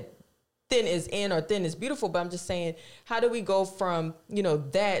saying that thin is in or thin is beautiful, but I'm just saying, how do we go from, you know,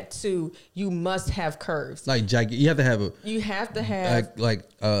 that to you must have curves? Like you have to have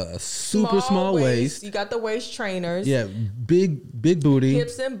a super small waist. You got the waist trainers. Yeah, big booty,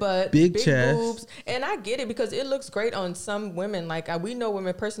 hips and butt, big chest, boobs. And I get it because it looks great on some women. Like we know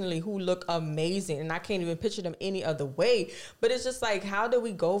women personally who look amazing, and I can't even picture them any other way. But it's just like, how do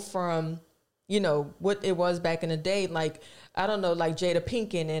we go from, you know, what it was back in the day, like, I don't know, like Jada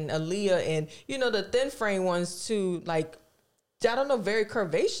Pinkett and Aaliyah and, you know, the thin frame ones, to like, I don't know, very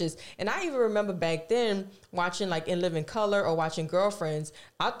curvaceous. And I even remember back then watching like In Living Color or watching Girlfriends,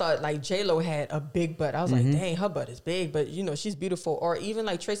 I thought like J-Lo had a big butt. I was like, dang, her butt is big, but you know, she's beautiful. Or even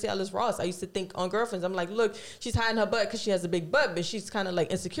like Tracee Ellis Ross, I used to think on Girlfriends, I'm like, look, she's hiding her butt because she has a big butt, but she's kind of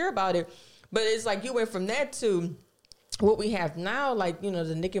like insecure about it. But it's like you went from that to what we have now, like, you know,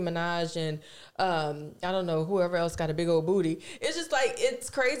 the Nicki Minaj and I don't know, whoever else got a big old booty. It's just like, it's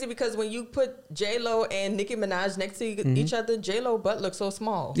crazy because when you put J-Lo and Nicki Minaj next to each other, J-Lo butt looks so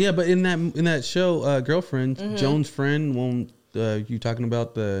small. Yeah, but in that show, Girlfriends, Joan's friend, you talking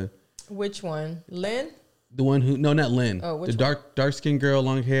about which one? Lynn? The one who, no, not Lynn. Oh, which the dark skinned girl,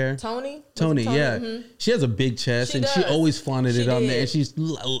 long hair. Tony, yeah. She has a big chest, she always flaunted it on there, and she's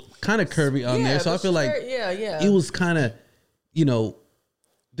kind of curvy on there. So I feel like it was kind of, you know,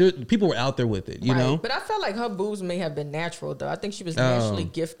 people were out there with it, you know. But I felt like her boobs may have been natural, though. I think she was naturally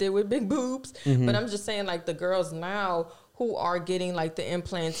gifted with big boobs. But I'm just saying, like, the girls now who are getting like the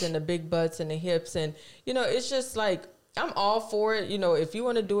implants and the big butts and the hips, and you know, it's just like, I'm all for it. You know, if you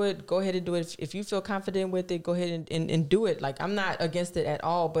want to do it, go ahead and do it. If you feel confident with it, go ahead and do it. Like, I'm not against it at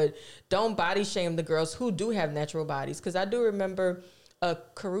all, but don't body shame the girls who do have natural bodies. Because I do remember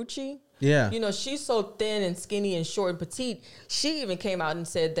Karrueche. Yeah. You know, she's so thin and skinny and short and petite. She even came out and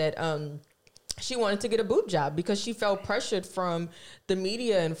said that she wanted to get a boob job because she felt pressured from the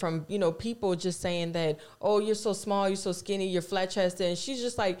media and from, you know, people just saying that, oh, you're so small, you're so skinny, you're flat chested. And she's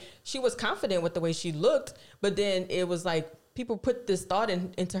just like, she was confident with the way she looked, but then it was like people put this thought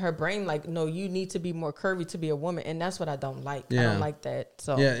into her brain, like, no, you need to be more curvy to be a woman. And that's what I don't like. Yeah. I don't like that.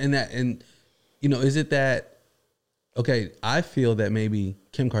 So yeah, and you know, is it that, okay, I feel that maybe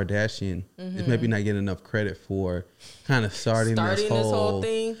Kim Kardashian is maybe not getting enough credit for kind of starting this whole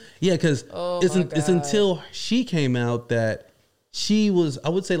thing. Yeah, because it's until she came out that she was, I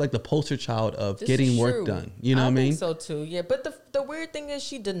would say, like the poster child of getting work done. You know what I mean? I think so too. Yeah, but the weird thing is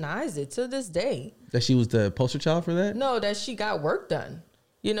she denies it to this day. That she was the poster child for that? No, that she got work done.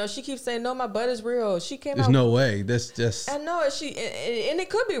 You know, she keeps saying, no, my butt is real. She came There's out. no way. That's just. I know. And it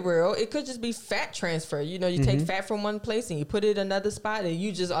could be real. It could just be fat transfer. You know, you take fat from one place and you put it in another spot and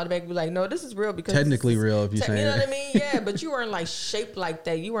you just automatically be like, no, this is real because. Technically real if you're saying. You know what I mean? Yeah, but you weren't like shaped like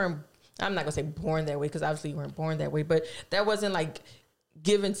that. You weren't, I'm not going to say born that way because obviously you weren't born that way, but that wasn't like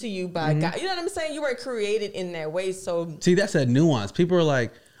given to you by God. You know what I'm saying? You weren't created in that way. So. See, that's that nuance. People are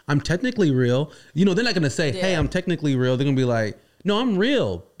like, I'm technically real. You know, they're not going to say, hey, I'm technically real. They're going to be like, no, I'm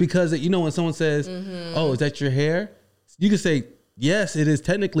real. Because, you know, when someone says, oh, is that your hair? You can say, Yes, it is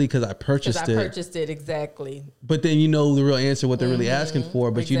technically because I Because purchased I it. purchased it exactly. But then you know the real answer, what they're really asking for.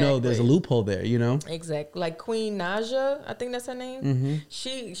 But you know there's a Exactly. loophole there, you know? Exactly. Like Queen Naja, I think that's her name.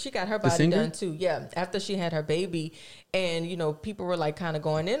 She got her body singer? done too. Yeah, after she had her baby, and you know people were like kind of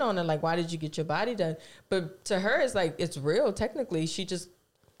going in on her, like, why did you get your body done? But to her, it's like it's real. Technically, she just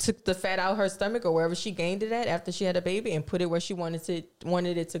took the fat out her stomach or wherever she gained it at after she had a baby and put it where she wanted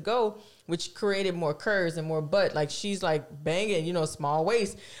it to go, which created more curves and more butt. Like she's like banging, you know, small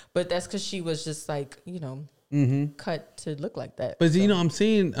waist, but that's because she was just like, you know, cut to look like that. But you know, I'm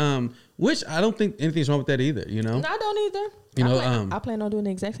seeing, which I don't think anything's wrong with that either, you know? No, I don't either. You know, I plan on doing the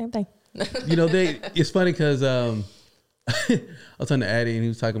exact same thing. You know, it's funny because I was talking to Addie and he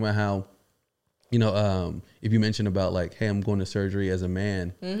was talking about how, you know, if you mention about like, hey, I'm going to surgery as a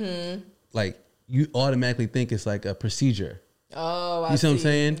man, like you automatically think it's like a procedure. Oh, I You see what I'm see.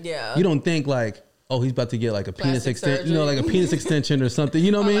 saying? Yeah. You don't think like, oh, he's about to get like a penis Plastic extension, you know, like a surgery. penis extension or something.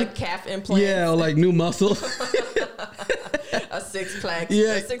 You know what I Or mean? like calf implants. Yeah, or like new muscle. A six-pack.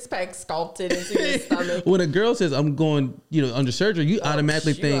 Yeah. A six-pack sculpted into your stomach. When a girl says I'm going, you know, under surgery, you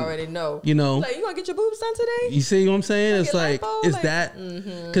automatically you think, already know. you know, Like, you gonna get your boobs done today? you see what I'm saying? Like It's your like, lipo, is like- that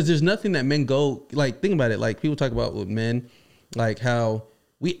because there's nothing that men go like. Think about it. Like people talk about with men, like how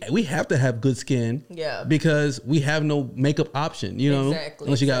we have to have good skin, Yeah. because we have no makeup option. You know, Exactly,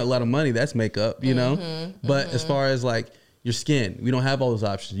 unless you got a lot of money, that's makeup. You know, but as far as like your skin, we don't have all those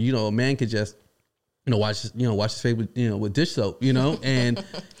options. You know, a man could just wash his face with with dish soap, and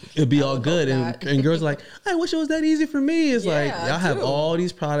it'll be all good. not. And girls are like, I wish it was that easy for me. It's like Yeah, I y'all have do. all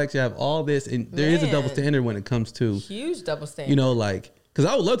these products, you have all this, and there is a double Man. standard when it comes to Huge double standard. like because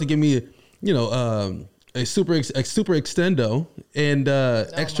I would love to give me a super extendo and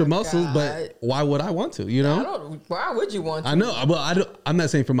extra Oh my muscles, God. but why would I want to? Why would you want to? I know, but I'm not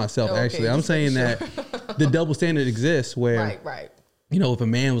saying for myself. Okay, Actually, I'm just saying making that the double standard exists where Right. if a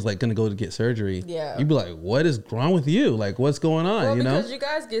man was like going to go to get surgery, Yeah. you'd be like, what is wrong with you? Like, what's going on? Well, you know? because you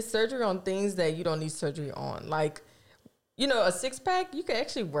guys get surgery on things that you don't need surgery on. Like, a six-pack, you can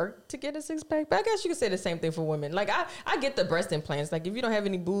actually work to get a six-pack. But I guess you could say the same thing for women. Like, I get the breast implants. Like, if you don't have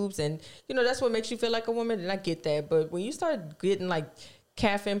any boobs and, that's what makes you feel like a woman, then I get that. But when you start getting, like,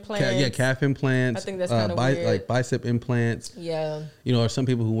 calf implants. Calf implants. I think that's kinda weird. Like bicep implants. Yeah. Or some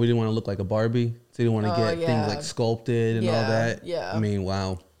people who really want to look like a Barbie. So they want to get yeah. things like sculpted and all Yeah, that. yeah. I mean,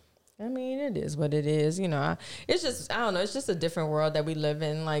 wow. I mean, it is what it is. It's just, I don't know. It's just a different world that we live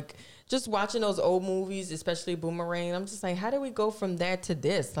in. Like, just watching those old movies, especially Boomerang, I'm just like, how did we go from that to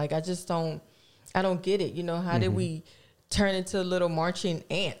this? Like, I don't get it. How did we turn into little marching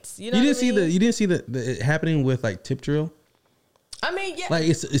ants? You You didn't see the it happening with like tip drill? I mean, yeah. Like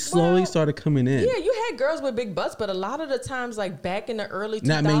it slowly Well, started coming in. Yeah, you had girls with big butts, but a lot of the times, like back in the early 2000s.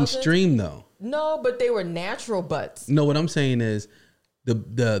 Not mainstream though. No, but they were natural butts. No, what I'm saying is the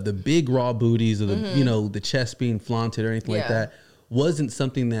big raw booties or the the chest being flaunted or anything like Mm-hmm. Yeah. that wasn't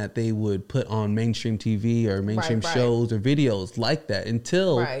something that they would put on mainstream TV or mainstream Right. shows or videos like that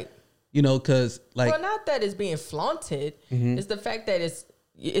until Right. Because like Well, not that it's being flaunted. Mm-hmm. It's the fact that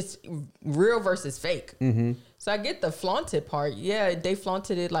it's real versus fake. Mm-hmm. So I get the flaunted part. Yeah, they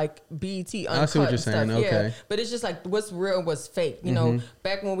flaunted it like BET uncut. I see what you're and saying, stuff. Yeah, okay. but it's just like what's real and what's fake.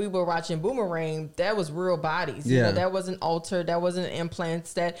 Back when we were watching Boomerang, that was real bodies. Yeah. That wasn't altered. That wasn't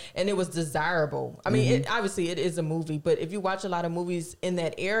implants. And it was desirable. I mean, obviously it is a movie, but if you watch a lot of movies in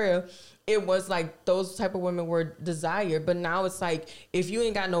that area, it was like those type of women were desired. But now it's like, if you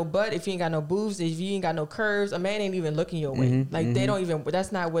ain't got no butt, if you ain't got no boobs, if you ain't got no curves, a man ain't even looking your way. Like they don't even,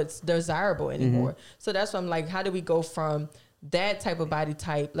 that's not what's desirable anymore. So that's why I'm like, how do we go from that type of body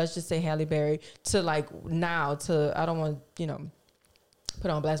type, let's just say Halle Berry, to like now to, I don't want, put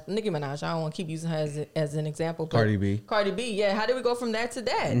on blast, Nicki Minaj. I don't want to keep using her as an example. But Cardi B. Cardi B, yeah. How did we go from that to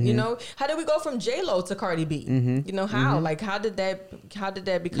that? How did we go from J Lo to Cardi B? How? Like, how did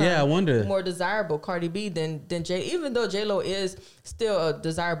that become? Yeah, I wonder. More desirable Cardi B than J. Even though J Lo is still a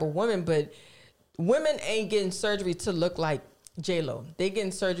desirable woman, but women ain't getting surgery to look like J Lo. They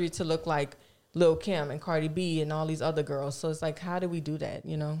getting surgery to look like Lil Kim and Cardi B and all these other girls. So it's like, how do we do that?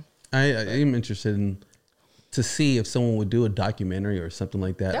 I am interested to see if someone would do a documentary or something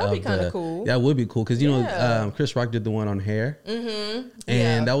like that. That would be of kinda cool. That would be cool because Yeah. Chris Rock did the one on hair, and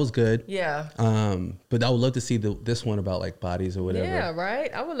Yeah. that was good. Yeah. But I would love to see this one about like bodies or whatever. Yeah,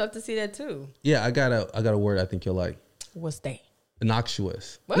 right. I would love to see that too. Yeah, I got a word I think you'll like. What's that?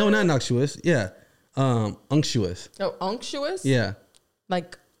 Innocuous. What? No, not innocuous. Yeah, unctuous. Oh, unctuous? Yeah,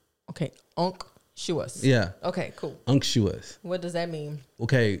 Like, okay, unctuous. yeah, Okay, cool. unctuous. What does that mean?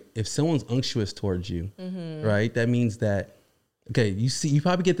 Okay, if someone's unctuous towards you, Mm-hmm. right? That means that you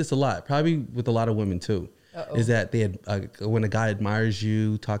probably get this a lot, probably with a lot of women too. is that they had when a guy admires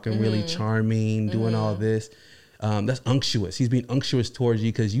you, talking really charming, doing all this, that's unctuous. He's being unctuous towards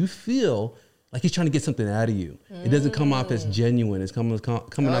you because you feel like he's trying to get something out of you. It doesn't come off as genuine. It's coming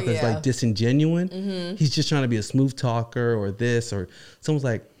off as like disingenuine. He's just trying to be a smooth talker or this, or someone's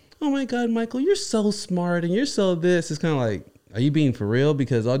like, oh my God, Michael, you're so smart and you're so this. It's kind of like, are you being for real?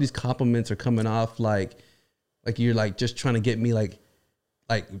 Because all these compliments are coming off like you're like just trying to get me like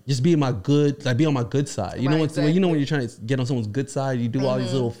just be on my good side. You know what? Exactly. You know when you're trying to get on someone's good side, you do all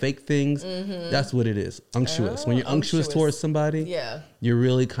these little fake things. That's what it is. Unctuous. When you're unctuous towards somebody, you're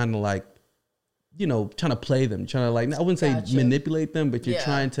really kind of like, you know, trying to play them, trying to like, I wouldn't say manipulate them, but you're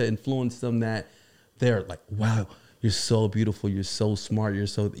trying to influence them that they're like, wow, you're so beautiful, you're so smart, you're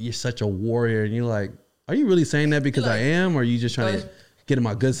such a warrior, and you're like, are you really saying that because I am, or are you just trying to get on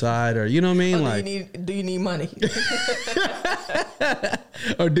my good side, or you know what I mean? Like, do you need money?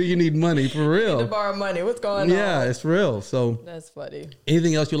 Or do you need money for real? To borrow money. What's going on? Yeah, it's real. So that's funny.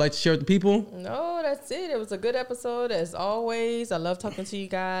 Anything else you'd like to share with the people? No, that's it. It was a good episode as always. I love talking to you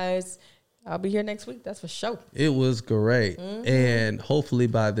guys. I'll be here next week. That's for sure. It was great. And hopefully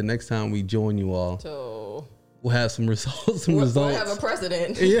by the next time we join you all, we'll have some results. We'll have a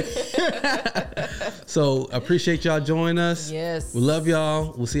precedent. So appreciate y'all joining us. Yes. We love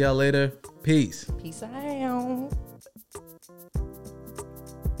y'all. We'll see y'all later. Peace. Peace out.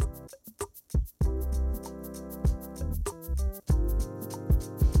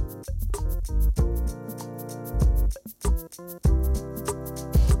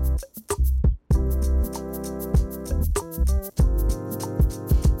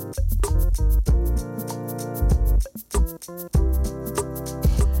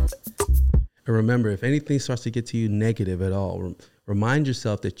 And remember, if anything starts to get to you negative at all, remind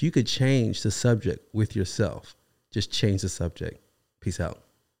yourself that you could change the subject with yourself. Just change the subject. Peace out.